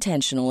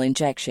unintentional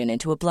injection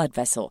into a blood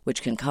vessel,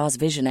 which can cause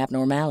vision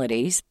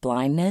abnormalities,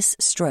 blindness,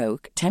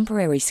 stroke,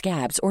 temporary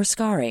scabs, or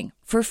scarring.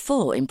 For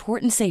full,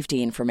 important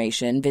safety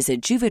information,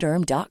 visit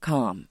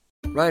Juvederm.com.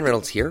 Ryan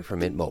Reynolds here from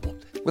Mint Mobile.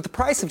 With the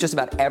price of just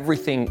about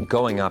everything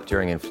going up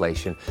during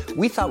inflation,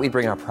 we thought we'd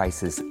bring our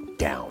prices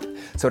down.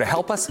 So to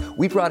help us,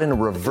 we brought in a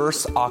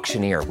reverse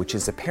auctioneer, which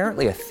is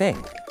apparently a thing.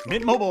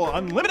 Mint Mobile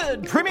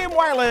Unlimited Premium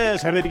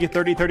Wireless. How to get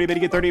 30, 30, bit to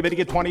get 30, bit to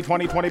get 20,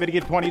 20, 20, bit to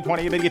get 20,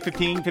 20, bit to get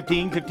 15,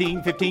 15,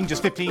 15, 15,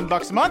 just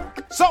 $15 a month?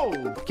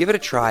 Sold! Give it a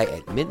try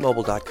at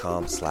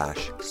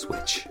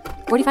mintmobile.com/switch.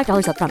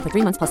 $45 up front for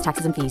 3 months plus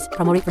taxes and fees.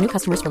 Promo rate for new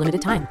customers for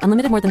limited time.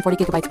 Unlimited more than 40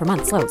 gigabytes per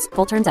month. Slows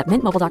full terms at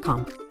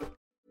mintmobile.com.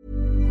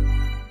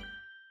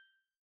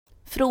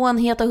 Från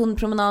heta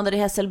hundpromenader i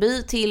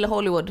Hässelby till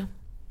Hollywood.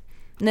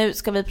 Nu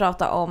ska vi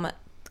prata om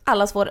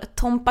allas vår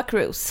Tompa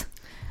Cruise.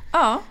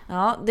 Ja,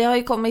 det har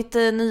ju kommit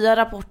nya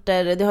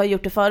rapporter, det har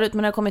gjort det förut,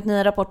 men det har kommit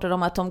nya rapporter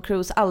om att Tom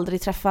Cruise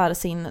aldrig träffar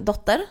sin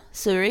dotter,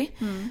 Suri.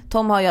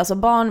 Tom har ju alltså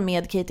barn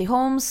med Katie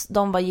Holmes,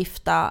 de var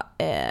gifta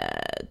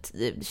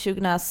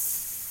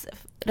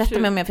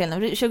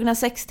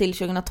 2006 till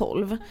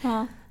 2012.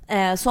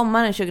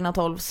 Sommaren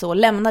 2012 så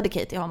lämnade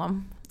Katie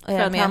honom. För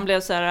att han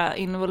blev så här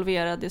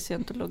involverad i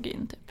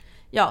scientologin typ.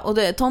 Ja, och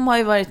Tom har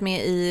ju varit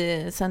med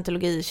i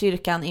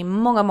scientologikyrkan i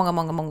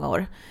många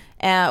år.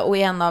 Och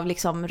är en av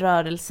liksom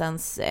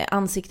rörelsens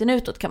ansikten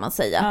utåt kan man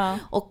säga.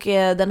 Och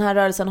den här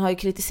rörelsen har ju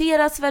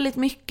kritiserats väldigt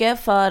mycket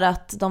för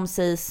att de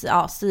sägs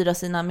styra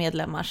sina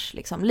medlemmars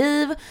liksom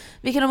liv,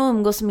 vilka de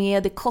umgås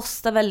med. Det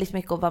kostar väldigt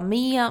mycket att vara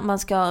med. Man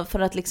ska, för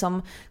att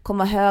liksom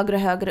komma högre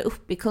och högre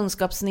upp i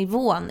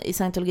kunskapsnivån i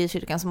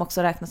scientologikyrkan, som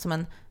också räknas som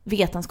en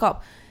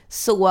vetenskap,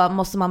 så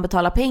måste man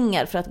betala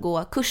pengar för att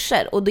gå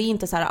kurser. Och det är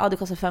inte så här, det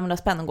kostar 500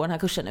 spänn att gå den här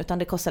kursen, utan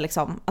det kostar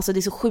liksom, alltså det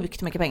är så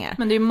sjukt mycket pengar.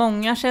 Men det är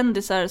många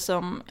kändisar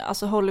som,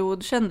 alltså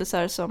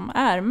Hollywood-kändisar som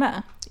är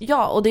med.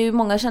 Ja, och det är ju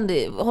många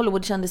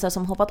Hollywood-kändisar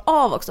som hoppat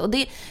av också. Och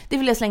det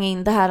vill jag slänga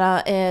in det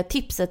här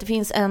tipset. Det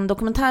finns en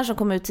dokumentär som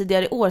kom ut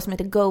tidigare i år som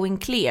heter Going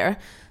Clear,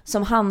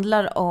 som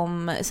handlar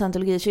om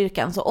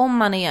scientologikyrkan. Så om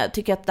man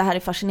tycker att det här är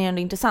fascinerande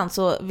och intressant,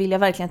 så vill jag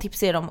verkligen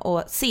tipsa er om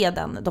att se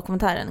den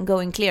dokumentären,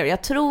 Going Clear.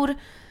 Jag tror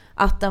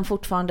att den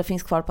fortfarande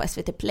finns kvar på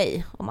SVT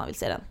Play om man vill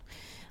se den.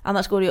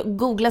 Annars går det ju att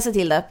googla sig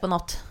till det på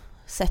något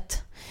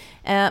sätt.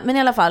 Men i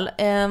alla fall,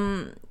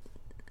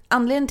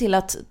 anledningen till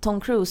att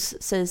Tom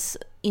Cruise sägs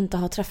inte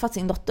ha träffat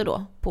sin dotter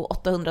då på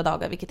 800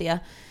 dagar, vilket är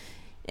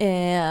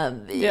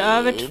det är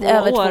över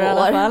 2 år i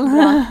alla fall.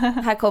 Ja,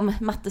 här kom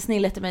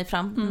mattesnillet i mig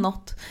fram.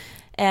 Något.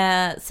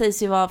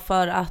 Sägs ju vara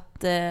för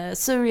att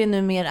Suri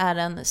numera är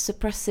en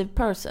suppressive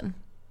person.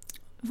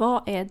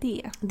 Vad är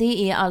det?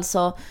 Det är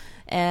alltså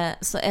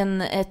så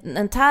en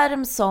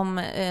term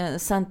som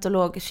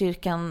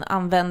scientologkyrkan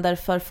använder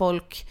för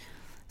folk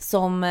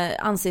som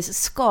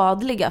anses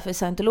skadliga för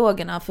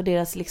scientologerna, för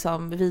deras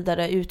liksom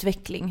vidare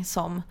utveckling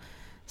som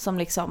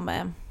liksom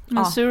men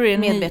Suri är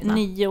medvetna.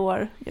 9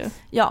 år.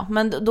 Ja,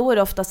 men då är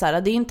det ofta så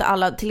här, det är inte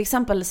alla, till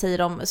exempel säger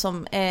de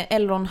som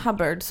L. Ron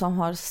Hubbard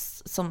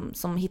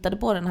som hittade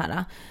på den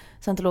här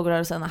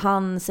scientologrörelsen,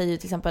 han säger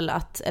till exempel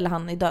att, eller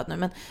han är död nu,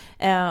 men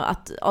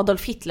att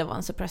Adolf Hitler var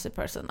en suppressive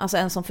person, alltså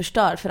en som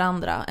förstör för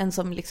andra, en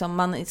som liksom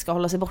man ska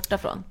hålla sig borta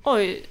från.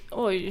 Oj.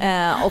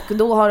 Och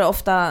då har det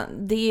ofta,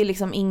 det är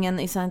liksom ingen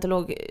i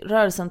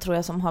scientologrörelsen tror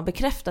jag som har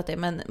bekräftat det,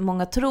 men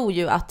många tror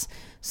ju att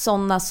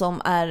sådana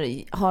som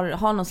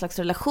har någon slags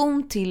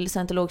relation till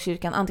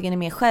scientologkyrkan, antingen är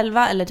med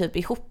själva eller typ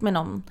ihop med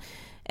någon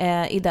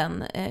i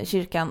den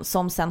kyrkan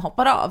som sen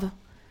hoppar av,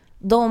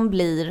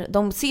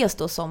 de ses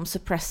då som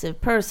suppressive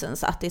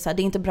persons, att det är så här,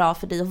 det är inte bra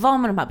för dig att vara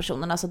med de här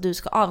personerna, så du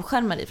ska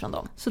avskärma dig från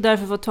dem. Så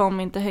därför får Tom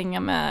inte hänga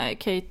med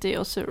Katie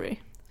och Suri.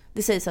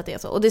 Det sägs att det är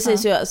så. Och det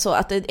sägs ju så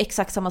att det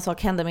exakt samma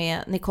sak hände med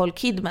Nicole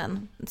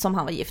Kidman, som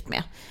han var gift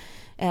med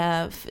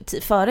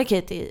före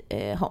Katie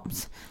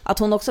Holmes. Att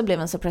hon också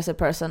blev en suppressive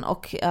person,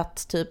 och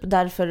att typ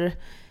därför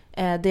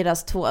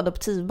deras 2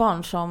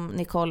 adoptivbarn som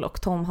Nicole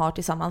och Tom har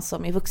tillsammans,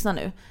 som är vuxna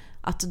nu,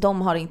 att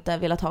de har inte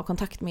velat ha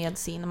kontakt med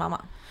sin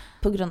mamma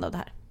på grund av det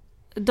här.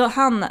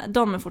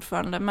 De är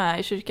fortfarande med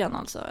i kyrkan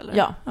alltså, eller?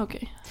 Ja.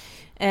 Okej.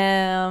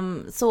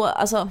 Så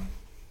alltså,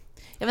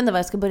 jag vet inte vad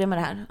jag ska börja med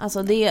det här.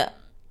 Alltså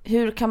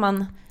hur kan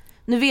man,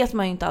 nu vet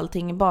man ju inte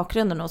allting i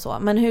bakgrunden och så,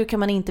 men hur kan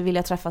man inte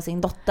vilja träffa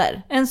sin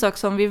dotter? En sak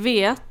som vi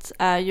vet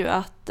är ju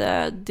att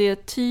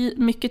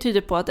mycket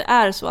tyder på att det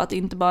är så, att det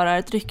inte bara är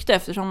ett rykte,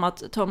 eftersom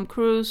att Tom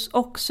Cruise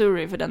och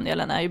Suri för den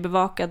delen är ju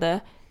bevakade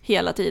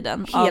hela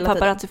tiden av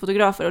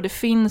paparazzi-fotografer, och det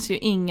finns ju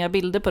inga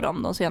bilder på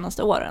dem de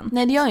senaste åren.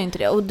 Nej, det gör ju inte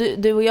det. Och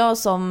du och jag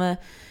som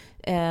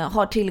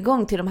har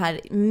tillgång till de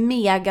här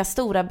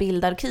megastora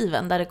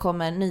bildarkiven där det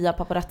kommer nya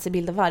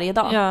paparazzi-bilder varje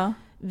dag. Ja.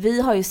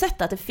 Vi har ju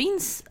sett att det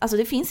finns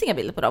inga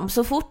bilder på dem.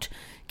 Så fort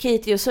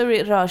Katie och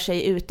Suri rör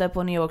sig ute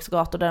på New Yorks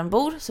gator där de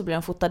bor, så blir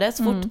de fotade.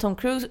 Så fort Tom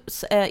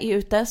Cruise är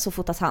ute, så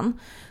fotas han.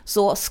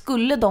 Så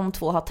skulle de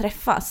två ha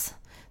träffats,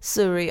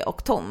 Suri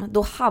och Tom,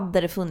 då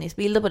hade det funnits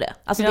bilder på det.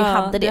 Alltså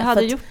det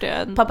hade gjort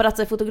det.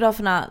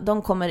 Paparazzi-fotograferna,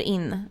 de kommer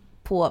in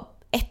på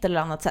ett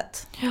eller annat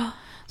sätt. Ja.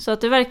 Så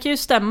att det verkar ju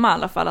stämma i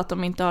alla fall att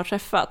de inte har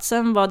träffats.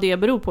 Sen vad det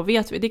beror på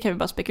vet vi, det kan vi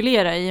bara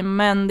spekulera i.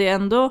 Men det är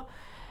ändå,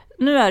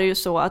 nu är det ju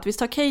så att visst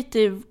har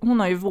Katie, hon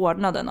har ju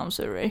vårdnaden om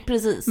Suri.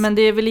 Precis. Men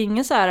det är väl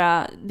ingen så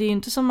här, det är ju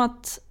inte som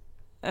att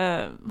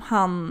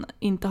han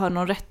inte har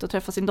någon rätt att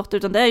träffa sin dotter,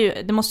 utan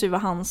det måste ju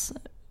vara hans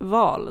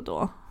val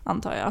då.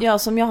 antar jag. Ja,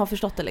 som jag har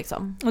förstått det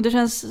liksom. Och det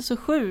känns så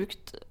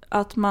sjukt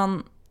att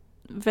man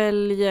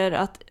väljer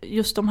att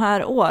just de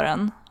här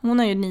åren, hon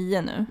är ju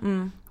 9 nu.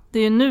 Det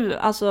är ju nu,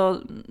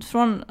 alltså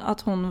från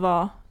att hon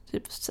var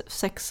typ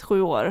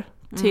 6-7 år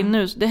till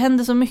nu, det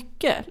händer så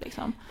mycket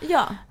liksom.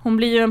 Ja. Hon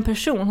blir ju en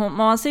person,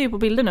 man ser ju på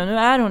bilder nu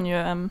är hon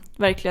ju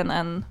verkligen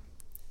en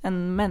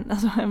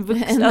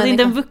vuxen, alltså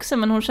inte en vuxen,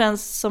 men hon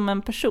känns som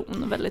en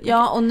person väldigt mycket.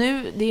 Ja, och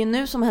nu, det är ju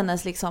nu som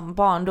hennes liksom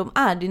barndom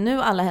är. Det är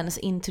nu alla hennes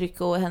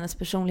intryck och hennes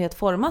personlighet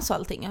formas och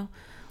allting. Ja.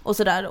 Och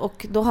sådär.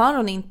 Och då har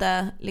hon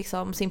inte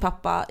liksom sin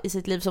pappa i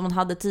sitt liv som hon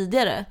hade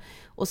tidigare.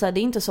 Och så här, det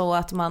är inte så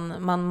att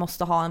man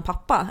måste ha en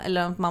pappa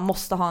eller att man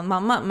måste ha en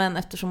mamma. Men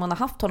eftersom hon har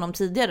haft honom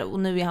tidigare och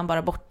nu är han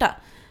bara borta.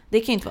 Det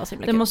kan ju inte vara så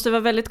himla kul. Det måste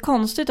vara väldigt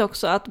konstigt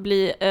också att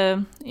bli,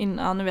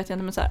 nu vet jag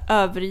inte, men så här,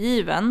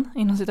 övergiven,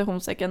 inom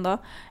citationstecken då,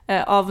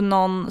 av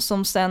någon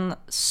som sen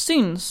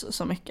syns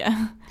så mycket.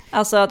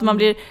 Alltså att man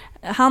blir,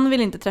 han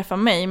vill inte träffa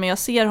mig, men jag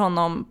ser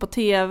honom på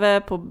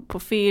tv, på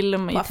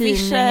film, på i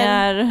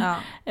tidningar,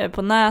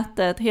 på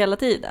nätet hela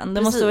tiden.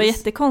 Det måste vara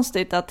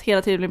jättekonstigt att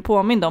hela tiden bli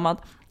påmind om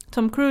att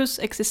Tom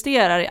Cruise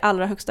existerar i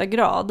allra högsta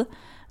grad,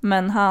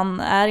 men han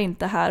är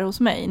inte här hos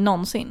mig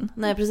någonsin.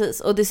 Nej,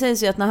 precis. Och det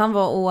sägs ju att när han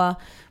var och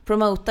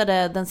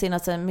promotade den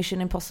senaste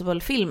Mission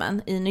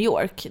Impossible-filmen i New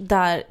York,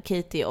 där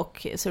Katie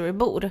och Suri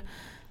bor,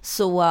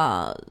 så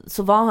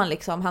var han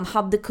liksom, han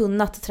hade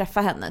kunnat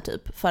träffa henne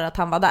typ, för att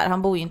han var där.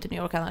 Han bor ju inte i New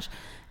York annars.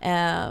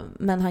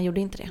 Men han gjorde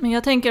inte det. Men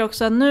jag tänker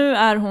också att nu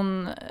är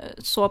hon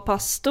så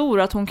pass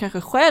stor att hon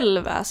kanske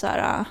själv är så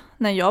här: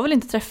 nej, jag vill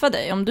inte träffa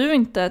dig. Om du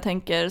inte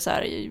tänker så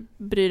här,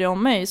 bryr dig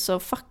om mig, så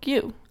fuck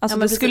you. Alltså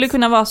det skulle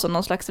kunna vara så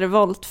någon slags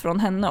revolt från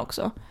henne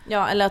också.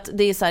 Ja, eller att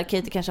det är så här,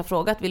 Katie kanske har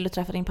frågat, vill du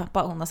träffa din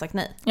pappa? Och hon har sagt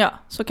nej. Ja,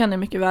 så kan det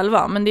mycket väl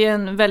vara. Men det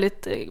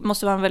är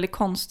måste vara en väldigt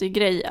konstig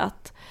grej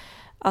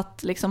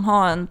att liksom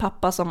ha en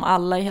pappa som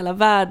alla i hela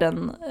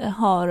världen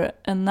har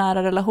en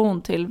nära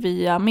relation till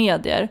via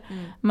medier,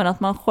 men att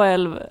man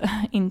själv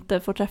inte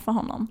får träffa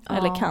honom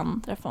eller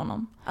kan träffa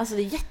honom. Alltså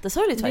det är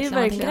jättesorgligt faktiskt. Det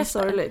är verkligen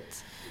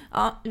sorgligt.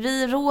 Ja,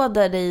 vi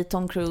råder dig,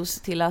 Tom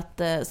Cruise, till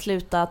att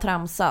sluta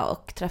tramsa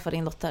och träffa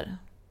din dotter.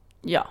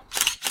 Ja.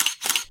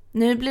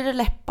 Nu blir det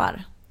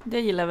läppar. Det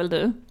gillar väl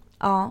du?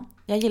 Ja,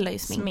 jag gillar ju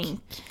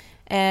smink.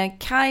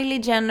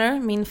 Kylie Jenner,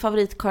 min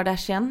favorit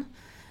Kardashian,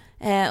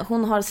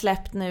 hon har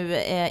släppt nu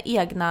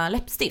egna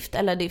läppstift,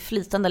 eller det är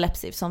flytande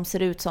läppstift som ser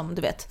ut som,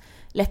 du vet,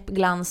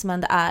 läppglans,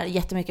 men det är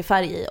jättemycket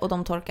färg i och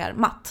de torkar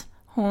matt.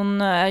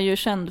 Hon är ju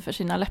känd för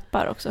sina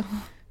läppar också.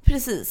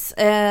 Precis,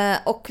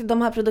 och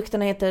de här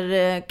produkterna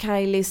heter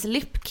Kylies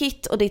Lip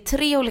Kit, och det är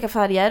 3 olika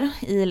färger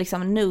i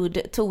liksom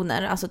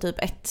nude-toner, alltså typ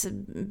ett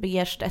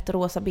beige, ett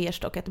rosa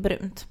beige och ett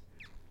brunt.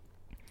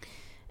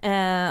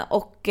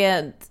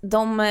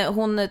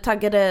 Hon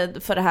taggade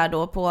för det här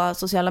då på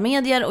sociala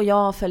medier, och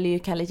jag följer ju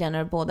Kylie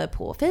Jenner både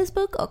på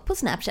Facebook och på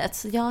Snapchat,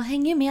 så jag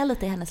hänger med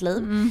lite i hennes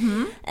liv.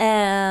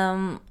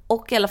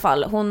 Och i alla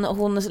fall,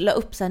 hon la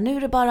upp så här: nu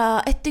är det bara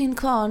 1 dygn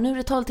kvar, nu är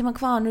det 12 timmar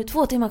kvar, nu är det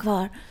 2 timmar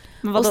kvar.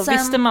 Men vadå,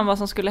 visste man vad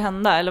som skulle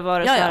hända, eller var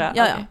det så här?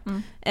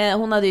 Ja.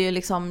 Hon hade ju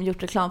liksom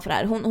gjort reklam för det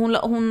här.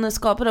 Hon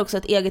skapade också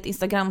ett eget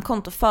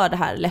Instagramkonto för det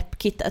här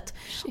läppkittet.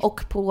 Shit.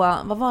 Och på,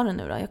 vad var det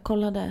nu då? Jag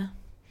kollade.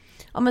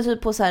 Ja, men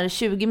typ på så här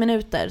 20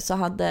 minuter så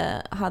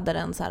hade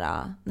den så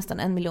här nästan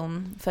 1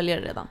 miljon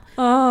följare redan.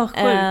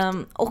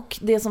 Sjukt. Och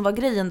det som var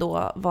grejen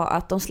då var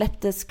att de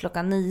släpptes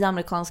klockan 9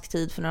 amerikansk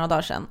tid för några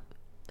dagar sedan.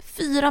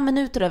 4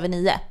 minuter över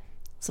 9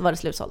 så var det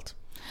slutsålt.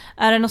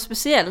 Är det något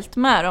speciellt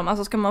med dem?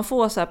 Alltså ska man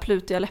få så här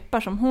plutiga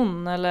läppar som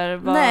hon, eller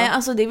vad? Nej,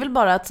 alltså det är väl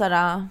bara att så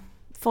här,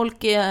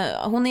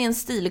 hon är en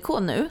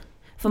stilikon nu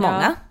för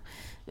många.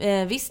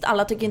 Visst,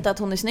 alla tycker inte att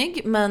hon är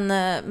snygg,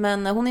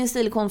 men hon är en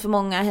stilikon för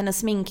många. Hennes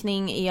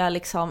sminkning är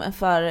liksom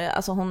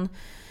alltså hon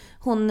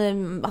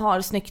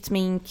har snyggt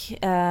smink.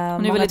 Hon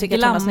är väldigt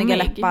glammig. Hon har snygga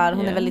läppar.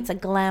 Hon är väldigt så här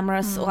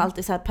glamorous och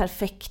alltid så här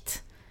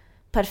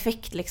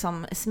perfekt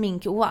liksom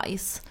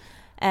smink-wise.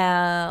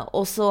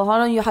 Och så har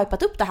hon ju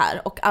hypat upp det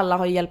här, och alla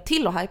har ju hjälpt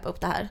till att hypa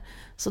upp det här.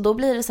 Så då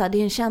blir det så här, det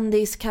är en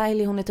kändis,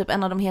 Kylie, hon är typ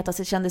en av de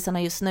hetaste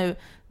kändisarna just nu.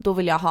 Då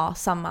vill jag ha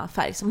samma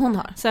färg som hon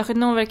har. Särskilt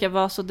när hon verkar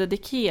vara så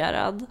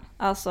dedikerad.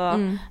 Alltså,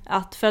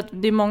 för att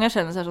det är många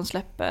kändisar som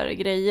släpper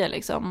grejer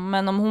liksom.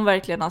 Men om hon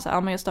verkligen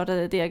har jag startat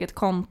ett eget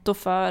konto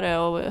för det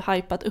och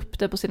hypat upp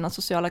det på sina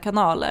sociala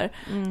kanaler,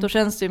 då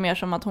känns det ju mer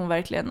som att hon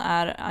verkligen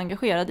är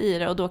engagerad i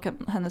det. Och då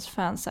kan hennes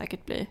fans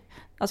säkert bli...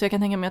 Alltså jag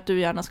kan tänka mig att du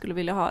gärna skulle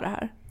vilja ha det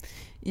här.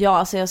 Ja,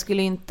 alltså jag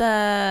skulle inte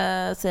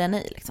säga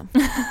nej liksom.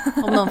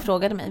 Om någon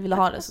frågade mig, vill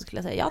ha det, så skulle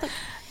jag säga ja tack.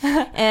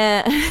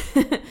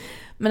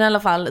 Men i alla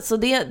fall, så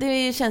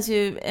det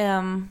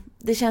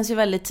känns ju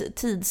väldigt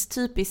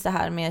tidstypiskt det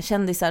här med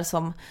kändisar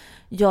som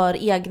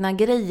gör egna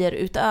grejer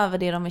utöver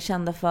det de är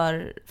kända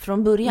för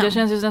från början. Det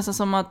känns ju nästan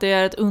som att det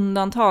är ett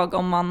undantag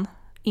om man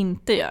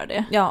inte gör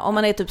det. Ja, om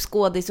man är typ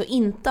skådis och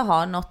inte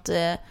har något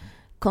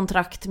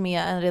kontrakt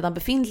med en redan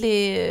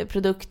befintlig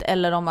produkt,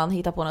 eller om man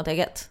hittar på något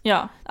eget.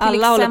 Ja,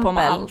 alla håller på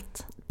med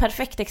allt.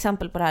 Perfekt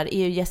exempel på det här är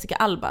ju Jessica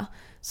Alba,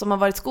 som har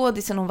varit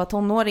skådis sedan hon var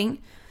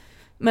tonåring,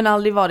 men hon har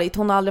aldrig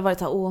varit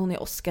så här, hon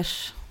är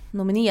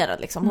nominerad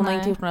liksom. Hon har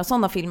inte gjort några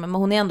sådana filmer,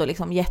 men hon är ändå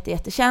liksom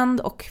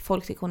jättekänd och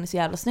folk tycker hon är så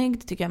jävla snygg,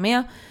 det tycker jag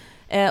med.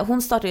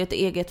 Hon startade ju ett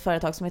eget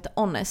företag som heter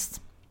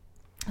Honest,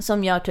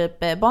 som gör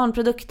typ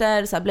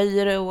barnprodukter, så här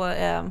blir och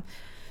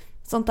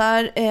sånt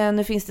där.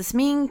 Nu finns det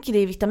smink, det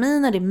är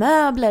vitaminer, det är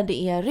möbler,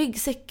 det är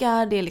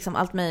ryggsäckar, det är liksom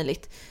allt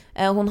möjligt.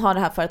 Hon har det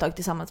här företaget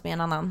tillsammans med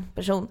en annan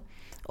person.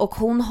 Och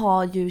hon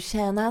har ju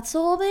tjänat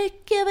så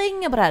mycket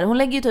pengar på det här. Hon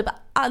lägger ju typ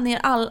ner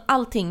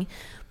allting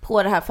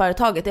på det här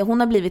företaget. Hon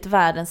har blivit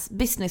världens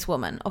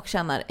businesswoman och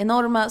tjänar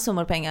enorma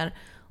summor pengar.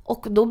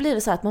 Och då blir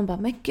det så att man bara,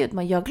 men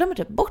gud, jag glömmer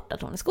typ bort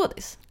att hon är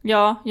skådis.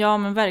 Ja,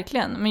 men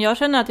verkligen. Men jag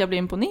känner att jag blir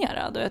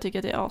imponerad och jag tycker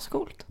att det är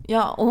ascoolt.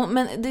 Ja,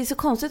 men det är så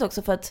konstigt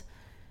också för att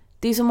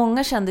det är så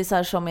många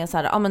kändisar som är så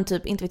här, ja men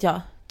typ, inte vet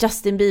jag,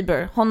 Justin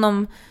Bieber.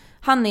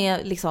 Han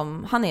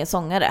är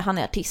sångare, han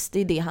är artist, det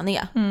är det han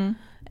är.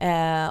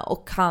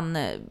 Och han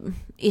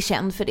är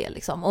känd för det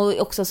liksom. Och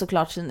också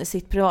såklart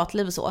sitt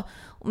privatliv och så.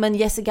 Men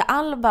Jessica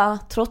Alba,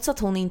 trots att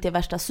hon inte är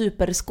värsta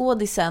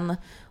superskådisen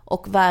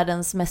och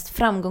världens mest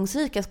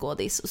framgångsrika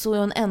skådis, så är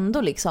hon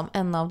ändå liksom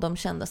en av de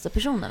kändaste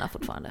personerna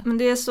fortfarande. Men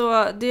det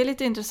är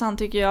lite intressant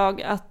tycker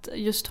jag att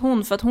just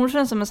hon, för att hon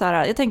känns som en så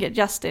här, jag tänker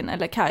Justin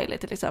eller Kylie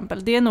till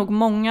exempel, det är nog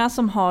många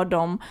som har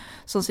dem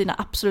som sina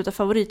absoluta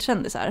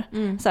favoritkändisar.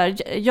 Så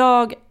här,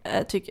 jag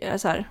tycker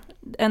så här,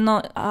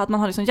 att man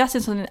har liksom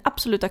Justin som den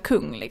absoluta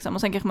kung liksom.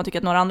 Och sen kanske man tycker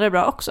att några andra är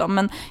bra också,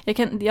 men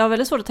jag har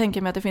väldigt svårt att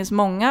tänka mig att det finns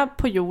många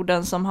på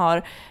jorden som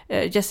har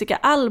Jessica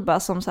Alba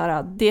som så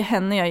här, det är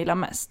henne jag gillar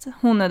mest.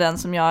 Hon är den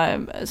som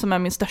är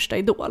min största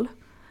idol.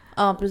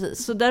 Ja,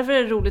 precis. Så därför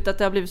är det roligt att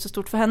det har blivit så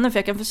stort för henne, för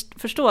jag kan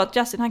förstå att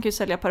Justin, han kan ju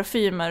sälja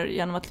parfymer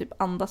genom att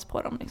typ andas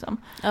på dem liksom.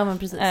 Ja, men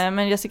precis.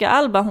 Men Jessica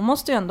Alba, hon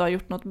måste ju ändå ha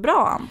gjort något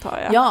bra,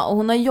 antar jag. Ja, och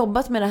hon har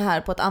jobbat med det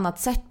här på ett annat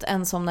sätt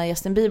än som när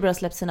Justin Bieber har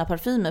släppt sina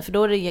parfymer, för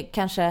då är det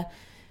kanske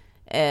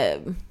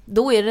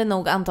då är det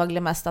nog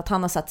antagligen mest att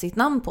han har satt sitt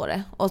namn på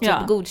det och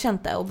typ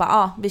godkänt det och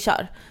bara, vi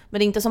kör. Men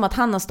det är inte som att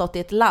han har stått i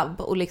ett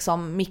labb och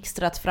liksom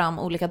mixtrat fram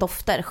olika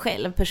dofter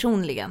själv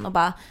personligen och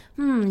bara,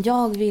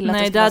 jag vill att det ska vara så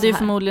här. Nej, det hade ju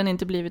förmodligen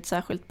inte blivit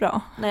särskilt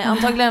bra. Nej,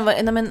 antagligen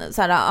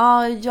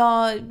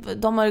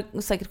de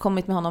har säkert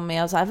kommit med honom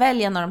med och så här,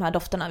 välj en av de här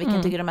dofterna,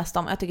 vilken tycker du mest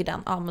om? Jag tycker den,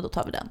 men då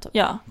tar vi den typ.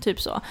 Ja,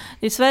 typ så.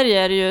 I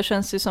Sverige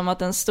känns det som att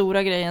den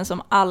stora grejen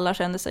som alla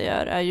kände sig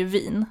gör är ju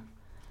vin.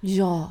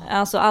 Ja.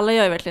 Alltså alla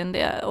gör ju verkligen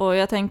det. Och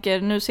jag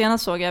tänker, nu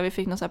senast såg jag, vi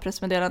fick något så här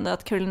pressmeddelande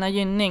att Carolina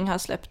Gynning har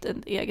släppt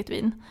ett eget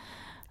vin.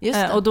 Just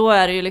det. Och då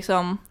är det ju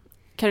liksom,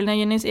 Carolina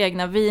Gynnings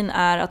egna vin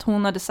är att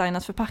hon har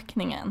designat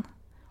förpackningen.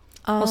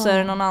 Och så är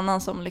det någon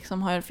annan som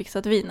liksom har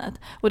fixat vinet.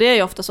 Och det är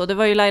ju ofta så, det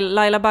var ju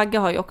Laila Bagge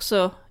har ju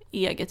också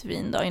eget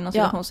vin då, inom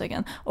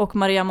situationstecken. Och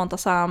Maria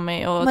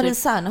Montazami och Marie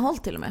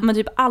Serneholt till och med. Men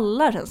typ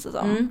alla känns det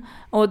som.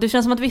 Och det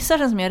känns som att vissa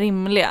känns mer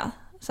rimliga.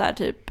 Så här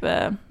typ,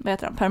 vad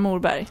heter han? Per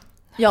Morberg.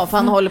 Ja, för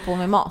han håller på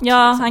med mat.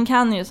 Ja, liksom. Han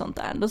kan ju sånt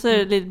där. Då så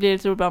blir det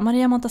lite roligt bra.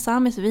 Maria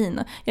Montazamis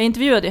vin. Jag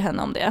intervjuade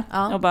henne om det.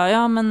 Och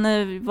bara, men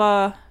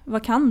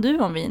vad kan du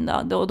om vin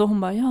då? Och då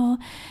hon bara,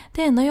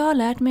 det enda jag har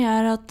lärt mig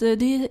är att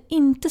det är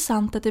inte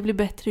sant att det blir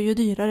bättre ju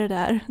dyrare det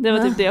är. Det var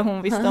typ det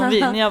hon visste om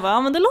vin. Jag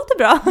bara, men det låter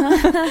bra.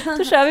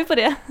 Så kör vi på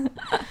det.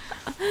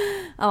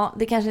 Ja,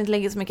 det kanske inte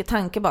lägger så mycket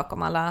tanke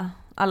bakom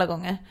alla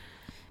gånger.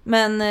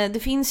 Men det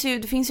finns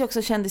ju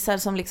också kändisar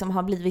som liksom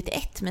har blivit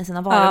ett med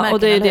sina varumärken. Ja, och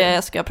det är det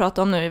jag ska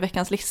prata om nu i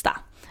veckans lista.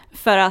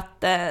 För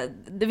att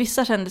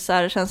vissa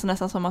kändisar känns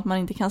nästan som att man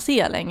inte kan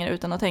se längre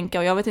utan att tänka,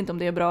 och jag vet inte om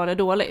det är bra eller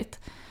dåligt.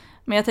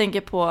 Men jag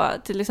tänker på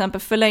till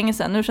exempel för länge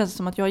sedan, nu känns det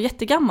som att jag är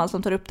jättegammal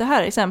som tar upp det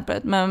här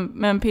exemplet,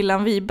 men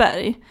Pillan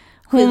Wiberg.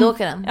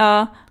 Skidåkaren.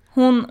 Ja,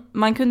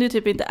 man kunde ju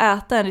typ inte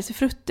äta en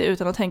risifrutti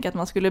utan att tänka att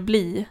man skulle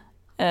bli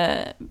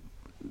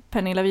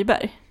Pernilla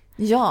Wiberg.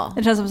 Ja.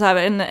 Det känns som så här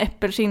en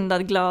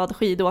äppelkindad glad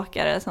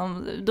skidåkare som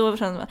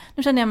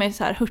nu känner jag mig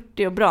så här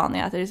hurtig och bra när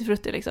jag äter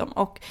risifrutti liksom.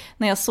 Och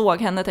när jag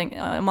såg henne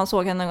man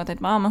såg henne och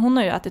tänkte man, men hon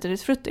har ju ätit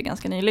risifrutti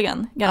ganska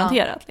nyligen,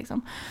 garanterat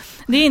liksom.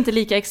 Det är inte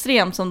lika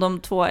extremt som de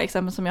två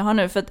exempel som jag har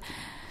nu, för att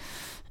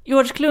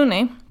George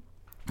Clooney,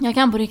 jag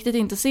kan på riktigt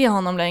inte se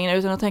honom längre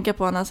utan att tänka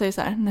på när han säger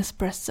så här,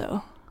 Nespresso,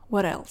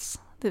 what else?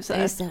 Typ så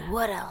här. Just det,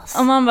 what else?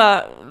 Och man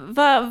bara,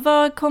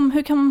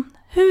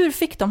 hur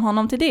fick de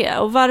honom till det?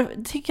 Och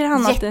tycker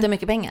han att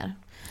jättemycket pengar.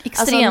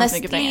 Extremt alltså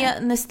mycket pengar.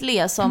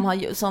 Nestlé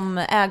som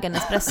äger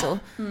Nespresso,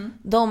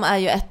 de är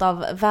ju ett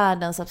av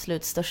världens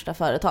absolut största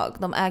företag.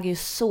 De äger ju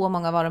så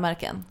många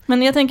varumärken.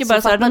 Men jag tänker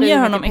bara så här, de ger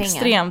honom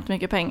extremt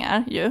mycket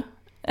pengar ju.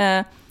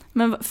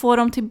 Men får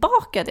de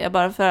tillbaka det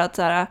bara för att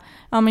så här,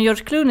 men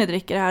George Clooney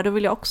dricker det här, då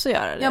vill jag också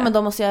göra det. Ja, men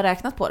då måste jag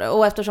räknat på det.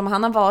 Och eftersom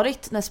han har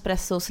varit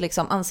Nespressos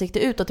liksom ansikte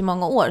utåt i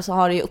många år, så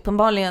har det ju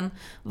uppenbarligen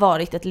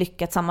varit ett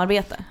lyckat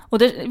samarbete. Och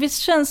det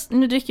visst känns,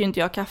 nu dricker ju inte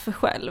jag kaffe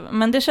själv,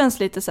 men det känns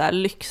lite så här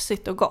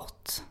lyxigt och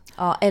gott.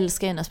 Ja,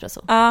 älskar ju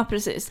Nespresso. Ja,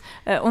 precis.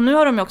 Och nu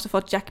har de ju också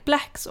fått Jack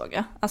Black, såg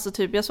jag. Alltså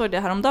typ, jag såg det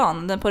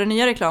häromdagen. På den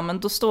nya reklamen,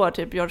 då står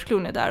typ George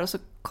Clooney där och så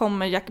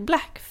kommer Jack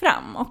Black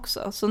fram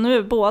också. Så nu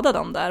är båda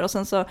de där. Och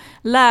sen så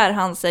lär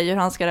han sig hur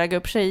han ska ragga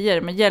upp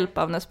tjejer med hjälp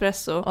av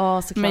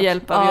Nespresso. med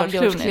hjälp av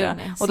George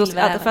Clooney. Och då,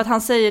 för att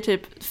han säger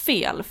typ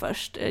fel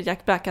först.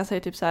 Jack Black, han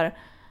säger typ så här: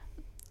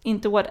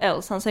 inte what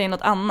else, han säger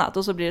något annat.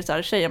 Och så blir det så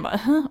här, tjejen bara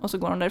och så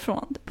går hon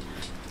därifrån.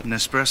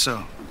 Nespresso.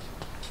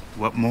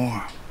 What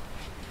more?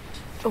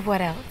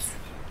 What else?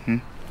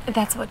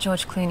 That's what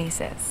George Clooney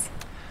says.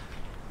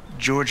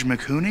 George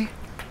McCooney?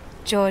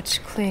 George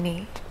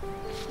Clooney.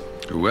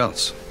 Who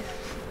else?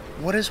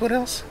 What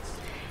else?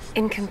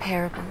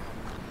 Incomparable.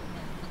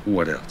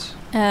 What else?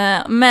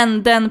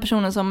 Men den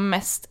personen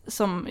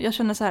som jag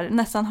känner så här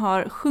nästan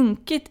har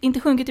inte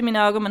sjunkit i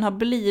mina ögon, men har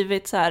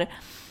blivit så här,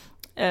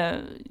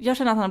 jag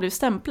känner att han har blivit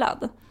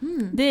stämplad.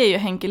 Det är ju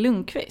Henke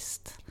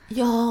Lundqvist.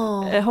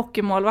 Ja.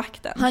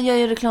 Hockeymålvakten. Han gör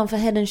ju reklam för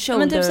Head and Shoulders.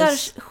 Men typ så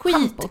här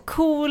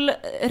skitcool,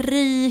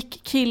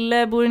 rik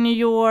kille, bor i New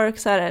York,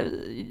 så här,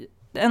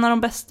 en av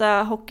de bästa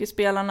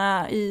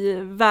hockeyspelarna i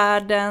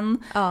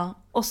världen. Ja.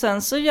 Och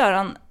sen så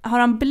har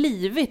han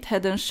blivit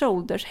Head and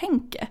Shoulders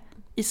Henke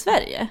i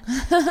Sverige.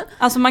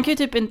 Alltså man kan ju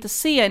typ inte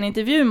se en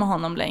intervju med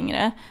honom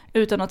längre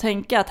utan att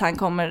tänka att han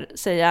kommer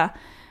säga: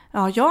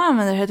 ja, jag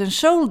använder Head and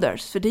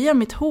Shoulders för det gör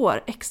mitt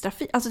hår extra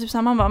fint. Alltså typ så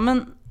här, man bara,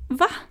 men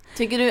va?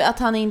 Tycker du att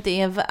han inte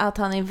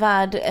är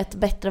värd ett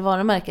bättre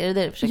varumärke? Är det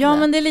det du försöker Ja, säga?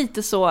 men det är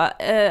lite så.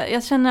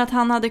 Jag känner att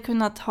han hade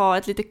kunnat ha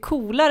ett lite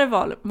coolare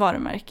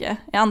varumärke.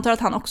 Jag antar att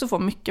han också får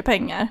mycket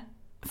pengar.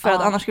 För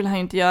att annars skulle han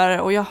ju inte göra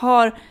det.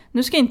 Och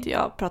nu ska inte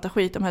jag prata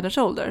skit om Head and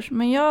Shoulders,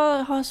 men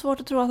jag har svårt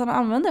att tro att han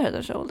använder Head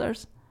and Shoulders.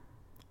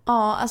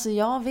 Ja, alltså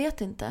jag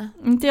vet inte.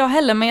 Inte jag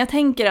heller, men jag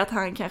tänker att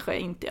han kanske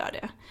inte gör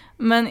det.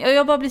 Men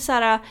jag bara blir så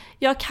här,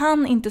 jag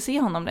kan inte se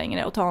honom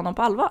längre och ta honom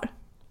på allvar.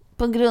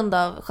 På grund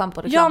av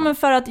shampoo-reklam? Ja, men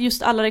för att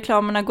just alla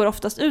reklamerna går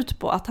oftast ut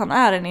på att han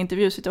är i en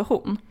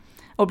intervjusituation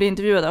och blir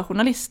intervjuad av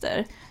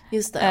journalister.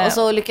 Just det, och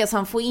så lyckas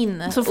han få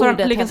in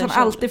lyckas han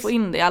alltid få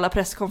in det i alla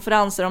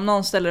presskonferenser. Om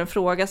någon ställer en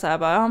fråga så här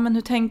bara, ja men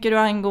hur tänker du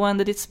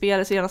angående ditt spel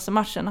i senaste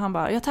matchen? Och han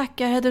bara, jag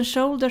tackar Head and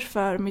Shoulders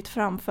för mitt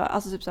framför.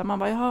 Alltså typ så här, man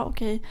bara, ja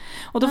okej.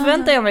 Och då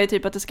förväntar jag mig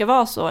typ att det ska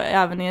vara så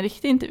även i en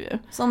riktig intervju.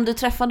 Så om du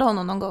träffade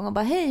honom någon gång och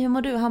bara, hej hur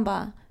mår du? Han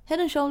bara,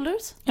 Head and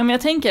Shoulders? Ja, men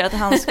jag tänker att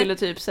han skulle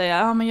typ säga,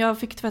 ja men jag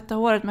fick tvätta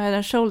håret med Head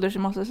and Shoulders i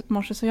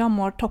morse så jag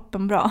mår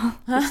toppen bra.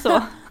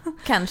 Så.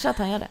 Kanske att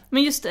han gör det.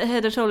 Men just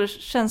Head and Shoulders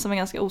känns som en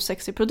ganska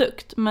osexig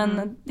produkt.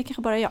 Men det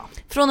kanske bara är jag.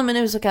 Från och med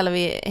nu så kallar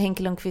vi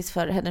Henke Lundqvist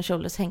för Head and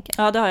Shoulders Henke.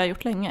 Ja, det har jag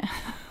gjort länge.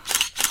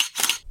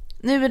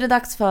 Nu är det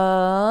dags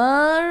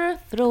för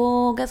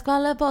Fråga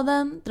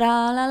Skvallerpodden.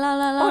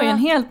 Oj, en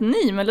helt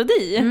ny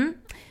melodi.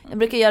 Jag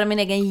brukar göra min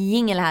egen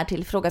jingle här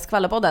till Fråga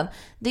Skvallerpodden.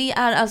 Det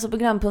är alltså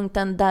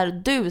programpunkten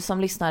där du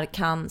som lyssnar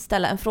kan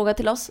ställa en fråga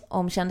till oss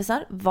om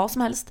kändisar, vad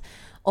som helst.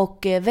 Och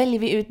väljer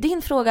vi ut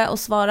din fråga och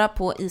svara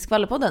på i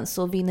Skvallerpodden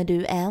så vinner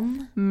du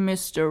en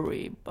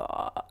mystery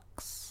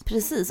box.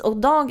 Precis, och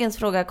dagens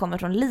fråga kommer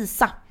från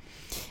Lisa.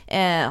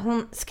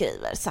 Hon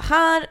skriver så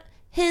här: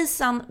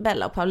 hejsan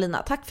Bella och Paulina,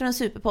 tack för en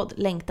superpodd,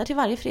 längtar till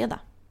varje fredag.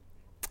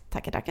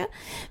 Tackar.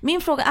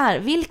 Min fråga är,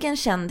 vilken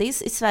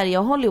kändis i Sverige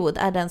och Hollywood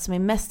är den som är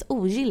mest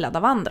ogillad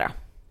av andra?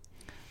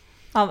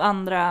 Av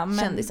andra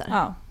kändisar?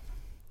 Ja.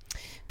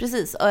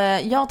 Precis,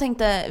 jag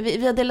tänkte,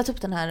 vi har delat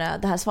upp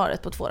det här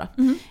svaret på 2 då.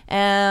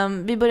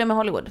 Vi börjar med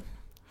Hollywood.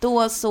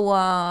 Då så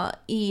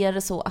är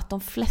det så att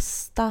de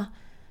flesta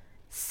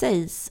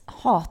sägs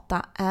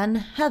hata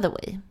Anne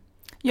Hathaway.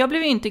 Jag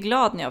blev ju inte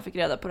glad när jag fick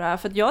reda på det här,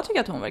 för att jag tycker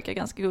att hon verkar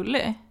ganska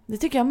gullig. Det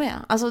tycker jag med.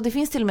 Alltså det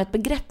finns till och med ett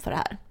begrepp för det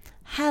här.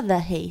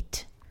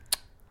 Hather-hate.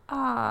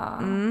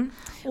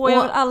 Och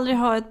jag vill aldrig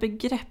ha ett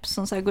begrepp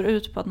som så här går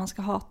ut på att man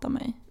ska hata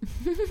mig.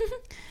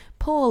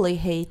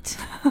 Poly-hate.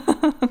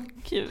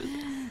 Gud.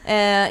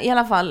 I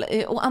alla fall,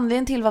 och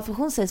anledningen till varför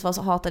hon sägs vara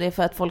så hatad är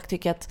för att folk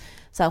tycker att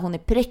så här, hon är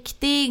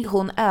präktig,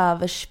 hon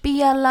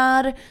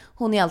överspelar,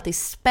 hon är alltid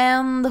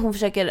spänd, hon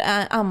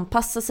försöker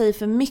anpassa sig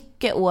för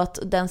mycket åt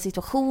den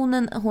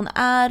situationen hon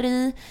är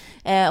i,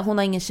 hon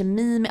har ingen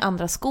kemi med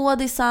andra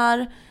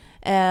skådisar.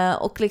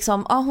 Och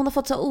liksom, hon har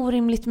fått så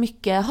orimligt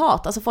mycket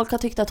hat. Alltså folk har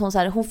tyckt att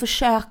hon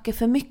försöker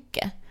för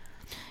mycket.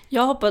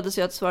 Jag hoppades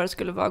ju att svaret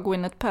skulle vara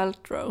Gwyneth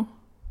Paltrow.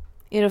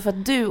 Är det för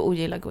att du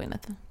ogillar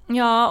Gwyneth?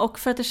 Ja, och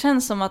för att det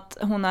känns som att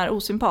hon är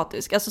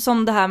osympatisk. Alltså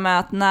som det här med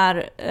att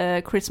när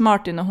Chris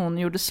Martin och hon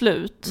gjorde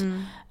slut,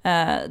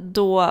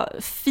 då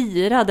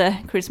firade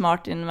Chris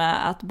Martin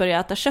med att börja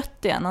äta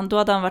kött igen. Då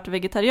hade han varit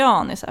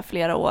vegetarian i så här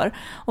flera år.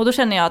 Och då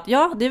känner jag att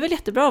ja, det är väl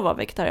jättebra att vara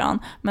vegetarian,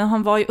 men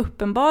han var ju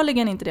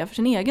uppenbarligen inte det för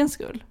sin egen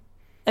skull.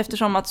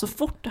 Eftersom att så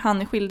fort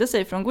han skilde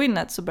sig från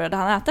Gwyneth så började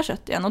han äta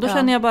kött igen. Och då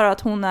känner jag bara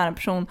att hon är en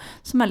person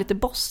som är lite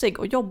bossig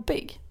och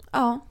jobbig.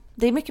 Ja,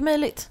 det är mycket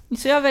möjligt.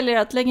 Så jag väljer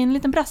att lägga in en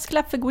liten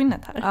brasklapp för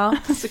Gwyneth här.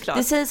 Ja. Såklart.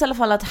 Det sägs i alla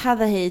fall att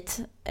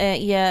Hather-hate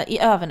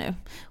är över nu.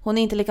 Hon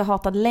är inte lika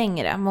hatad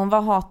längre, men hon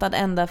var hatad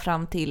ända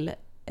fram till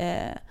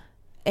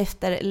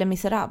efter Les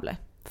Misérables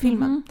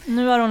filmen.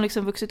 Nu har hon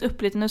liksom vuxit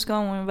upp lite, nu ska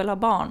hon väl ha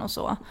barn och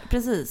så.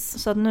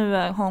 Precis. Så att nu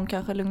har hon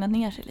kanske lugnat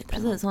ner sig lite.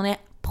 Precis, hon är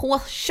på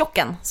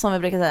tjocken som vi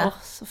brukar säga.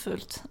 Så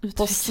fult.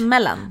 På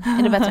smällen,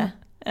 är det bättre?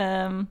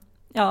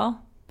 Ja,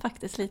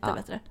 faktiskt lite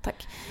bättre.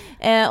 Tack.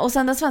 Och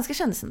sen den svenska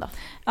kändisen då?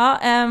 Ja,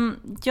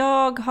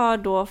 jag har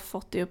då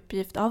fått i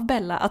uppgift av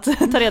Bella att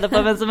ta reda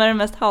på vem som är den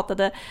mest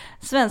hatade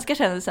svenska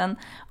kändisen.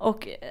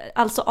 Och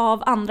alltså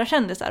av andra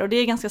kändisar. Och det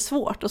är ganska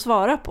svårt att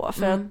svara på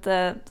för att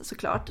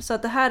såklart. Så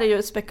att det här är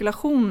ju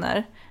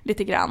spekulationer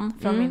lite grann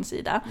från min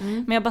sida.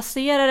 Men jag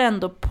baserar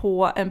ändå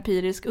på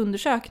empirisk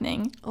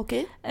undersökning.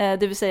 Okej.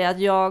 Det vill säga att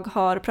jag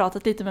har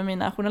pratat lite med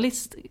mina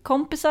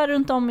journalistkompisar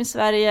runt om i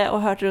Sverige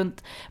och hört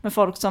runt med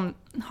folk som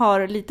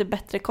har lite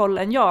bättre koll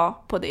än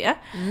jag på det.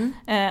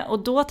 Och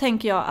då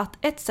tänker jag att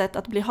ett sätt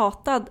att bli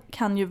hatad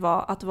kan ju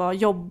vara att vara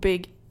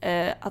jobbig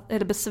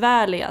eller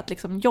besvärlig att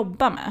liksom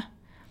jobba med.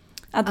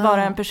 Att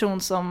vara en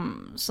person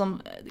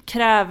som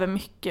kräver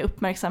mycket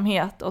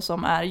uppmärksamhet och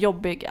som är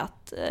jobbig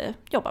att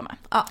jobba med.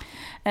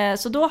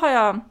 Så då har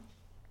jag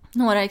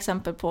några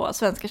exempel på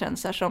svenska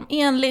kändisar som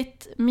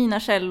enligt mina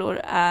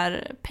källor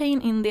är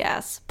pain in the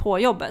ass på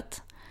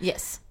jobbet.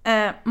 Yes.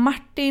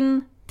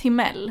 Martin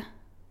Timell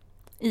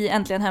i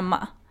Äntligen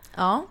Hemma.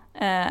 Ja.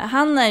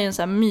 Han är ju en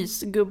sån här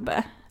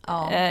mysgubbe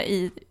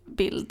i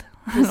bild.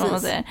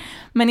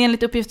 Men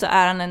enligt uppgift så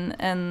är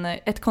han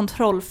ett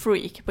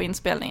kontrollfreak på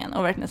inspelningen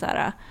och verkligen så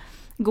här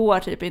går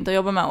typ inte att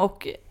jobba med.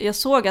 Och jag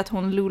såg att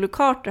Lulu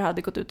Carter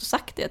hade gått ut och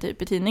sagt det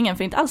typ i tidningen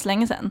för inte alls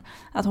länge sedan.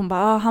 Att hon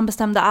bara, han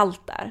bestämde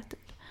allt där. Typ.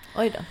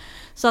 Oj då.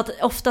 Så att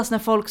oftast när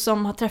folk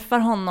som träffar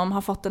honom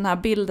har fått den här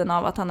bilden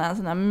av att han är en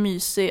sån här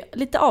mysig,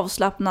 lite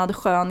avslappnad,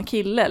 skön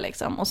kille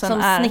liksom. Och sen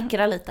som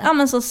snickrar lite. Ja,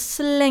 men så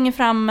slänger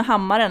fram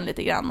hammaren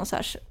lite grann och så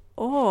här.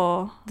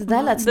 Det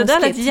där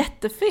lät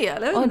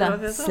jättefel. Jag vet inte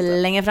varför jag sa så.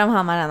 Slänger fram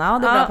hammaren. Ja,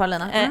 det är bra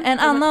Paulina. En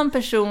annan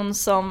person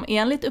som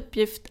enligt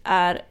uppgift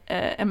är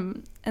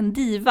en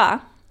diva,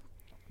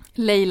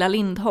 Leila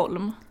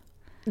Lindholm.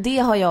 Det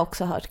har jag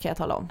också hört, kan jag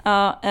tala om.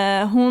 Ja,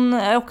 hon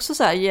är också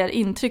så här, ger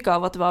intryck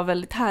av att vara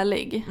väldigt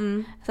härlig.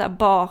 Så här,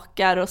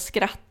 bakar och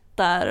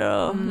skrattar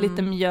och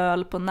lite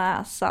mjöl på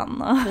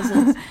näsan. Och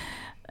Precis.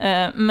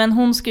 Men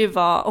hon ska ju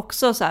vara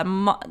också så här,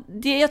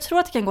 jag tror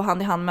att det kan gå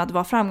hand i hand med att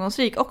vara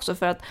framgångsrik också,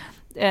 för att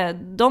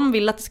de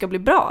vill att det ska bli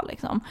bra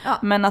liksom.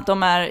 Men att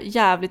de är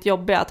jävligt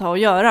jobbiga att ha att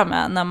göra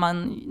med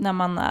när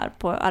man är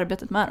på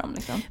arbetet med dem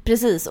liksom.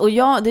 Precis, och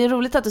det är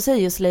roligt att du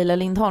säger just Leila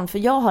Lindholm, för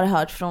jag har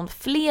hört från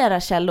flera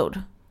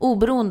källor,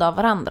 oberoende av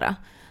varandra,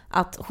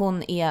 att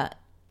hon är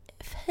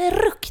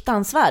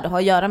fruktansvärd att ha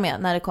att göra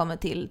med när det kommer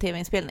till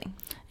tv-inspelning.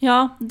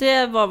 Ja,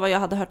 det var vad jag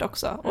hade hört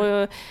också.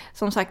 Och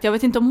som sagt, jag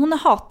vet inte om hon är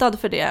hatad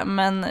för det,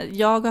 men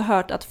jag har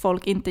hört att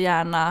folk inte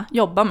gärna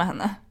jobbar med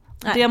henne.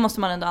 Nej. Det måste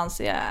man ändå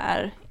anse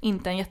är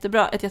inte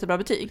ett jättebra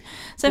betyg.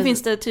 Sen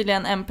finns det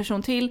tydligen en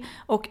person till,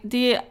 och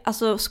det är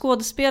alltså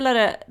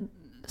skådespelare,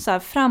 så här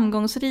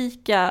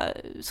framgångsrika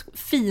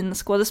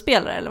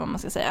finskådespelare eller vad man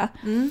ska säga,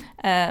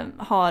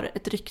 har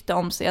ett rykte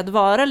om sig att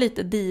vara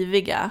lite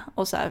diviga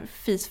och så här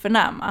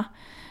fisförnäma.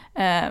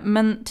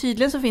 Men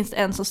tydligen så finns det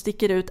en som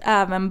sticker ut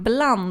även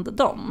bland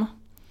dem.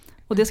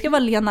 Och det ska vara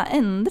Lena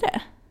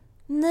Endre.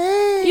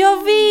 Nej!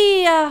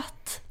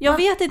 Jag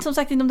vet inte, som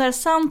sagt inte om det här är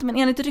sant, men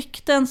enligt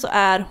rykten så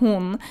är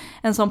hon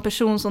en sån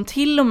person som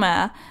till och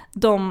med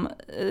de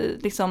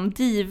liksom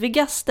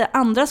divigaste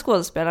andra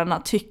skådespelarna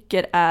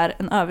tycker är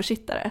en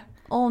översittare.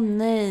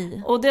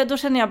 Nej. Och då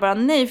känner jag bara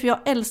nej, för jag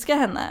älskar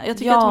henne. Jag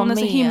tycker att hon är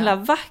så himla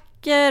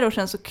vacker och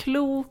känns så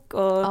klok.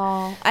 Och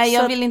nej,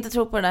 jag vill inte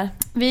tro på det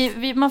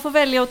där. Man får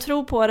välja att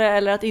tro på det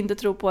eller att inte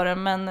tro på det,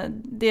 men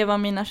det är vad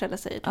mina källor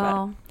säger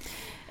tyvärr.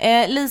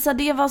 Lisa,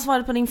 det var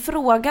svaret på din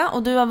fråga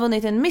och du har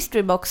vunnit en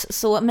mystery box,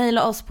 så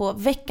mejla oss på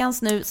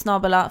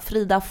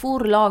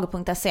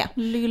veckansnu@fridaforlag.se.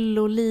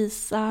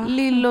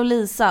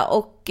 Lillolisa.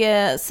 Och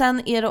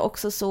sen är det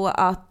också så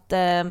att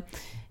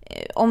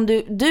om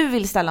du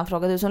vill ställa en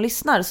fråga, du som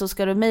lyssnar, så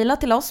ska du mejla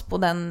till oss på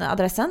den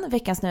adressen,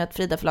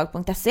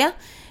 veckansnu@fridaforlag.se,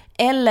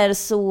 eller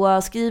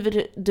så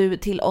skriver du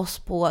till oss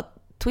på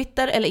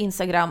Twitter eller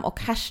Instagram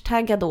och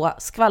hashtagga då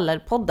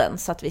skvallerpodden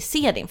så att vi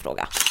ser din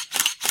fråga.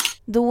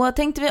 Då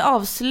tänkte vi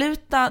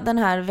avsluta den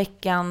här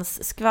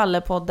veckans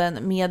skvallerpodden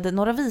med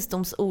några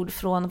visdomsord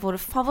från vår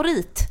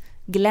favorit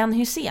Glenn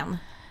Hysén.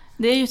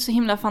 Det är ju så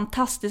himla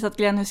fantastiskt att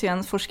Glenn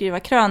Hysén får skriva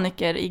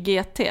kröniker i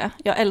GT.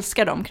 Jag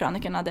älskar de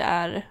krönikerna,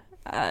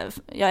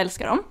 jag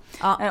älskar dem.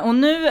 Ja. Och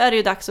nu är det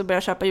ju dags att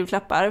börja köpa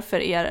julklappar för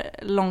er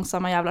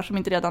långsamma jävlar som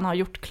inte redan har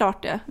gjort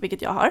klart det,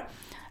 vilket jag har.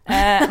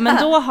 Men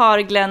då har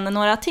Glenn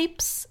några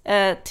tips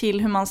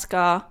till hur man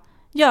ska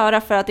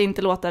göra för att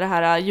inte låta det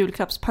här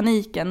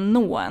julklappspaniken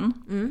nå en.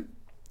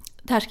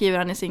 Det här skriver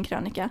han i sin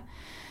krönika.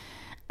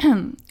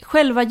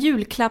 Själva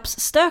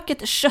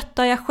julklappsstöket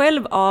köttar jag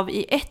själv av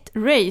i ett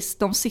race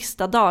de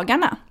sista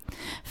dagarna.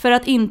 För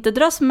att inte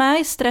dras med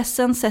i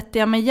stressen sätter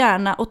jag mig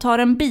gärna och tar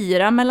en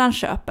bira mellan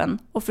köpen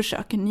och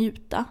försöker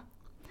njuta.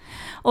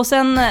 Och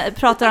sen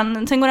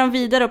går han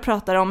vidare och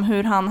pratar om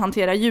hur han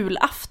hanterar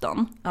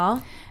julafton. Ja.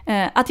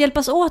 Att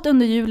hjälpas åt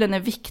under julen är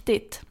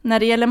viktigt. När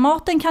det gäller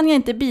maten kan jag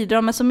inte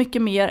bidra med så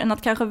mycket mer än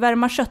att kanske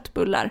värma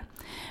köttbullar.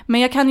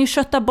 Men jag kan ju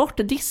kötta bort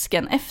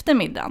disken efter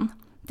middagen.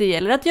 Det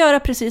gäller att göra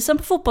precis som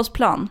på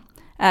fotbollsplan.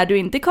 Är du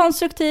inte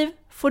konstruktiv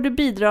får du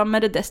bidra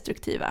med det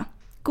destruktiva.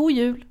 God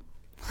jul!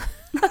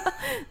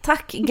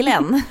 Tack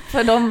Glenn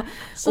för de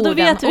Så då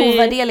vet vi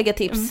ovärderliga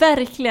tips.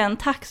 Verkligen,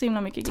 tack så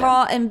himla mycket Glenn.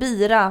 Ta en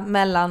bira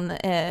mellan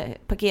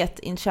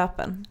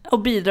paketinköpen. Och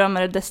bidra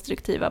med det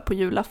destruktiva på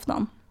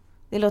julafton.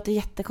 Det låter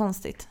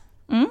jättekonstigt.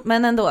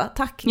 Men ändå,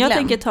 tack Glenn. Jag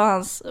tänker ta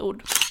hans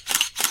ord.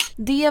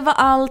 Det var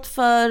allt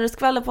för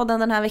Skvallerpodden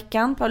den här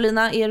veckan.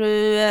 Paulina, är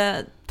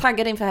du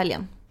taggad inför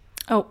helgen?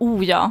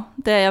 Ja,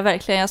 det är jag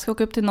verkligen. Jag ska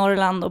åka upp till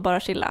Norrland och bara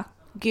chilla.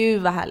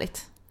 Gud vad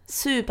härligt.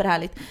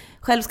 Superhärligt.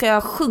 Själv ska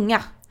jag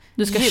sjunga.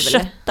 Du ska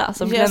kötta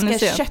som jag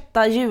ska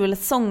kötta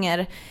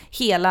julsånger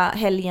hela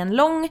helgen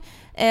lång.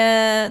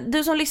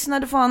 Du som lyssnar,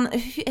 du får en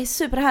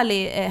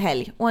superhärlig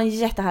helg och en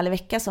jättehärlig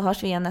vecka, så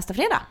hörs vi igen nästa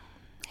fredag.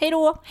 Hej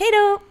då! Hej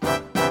då!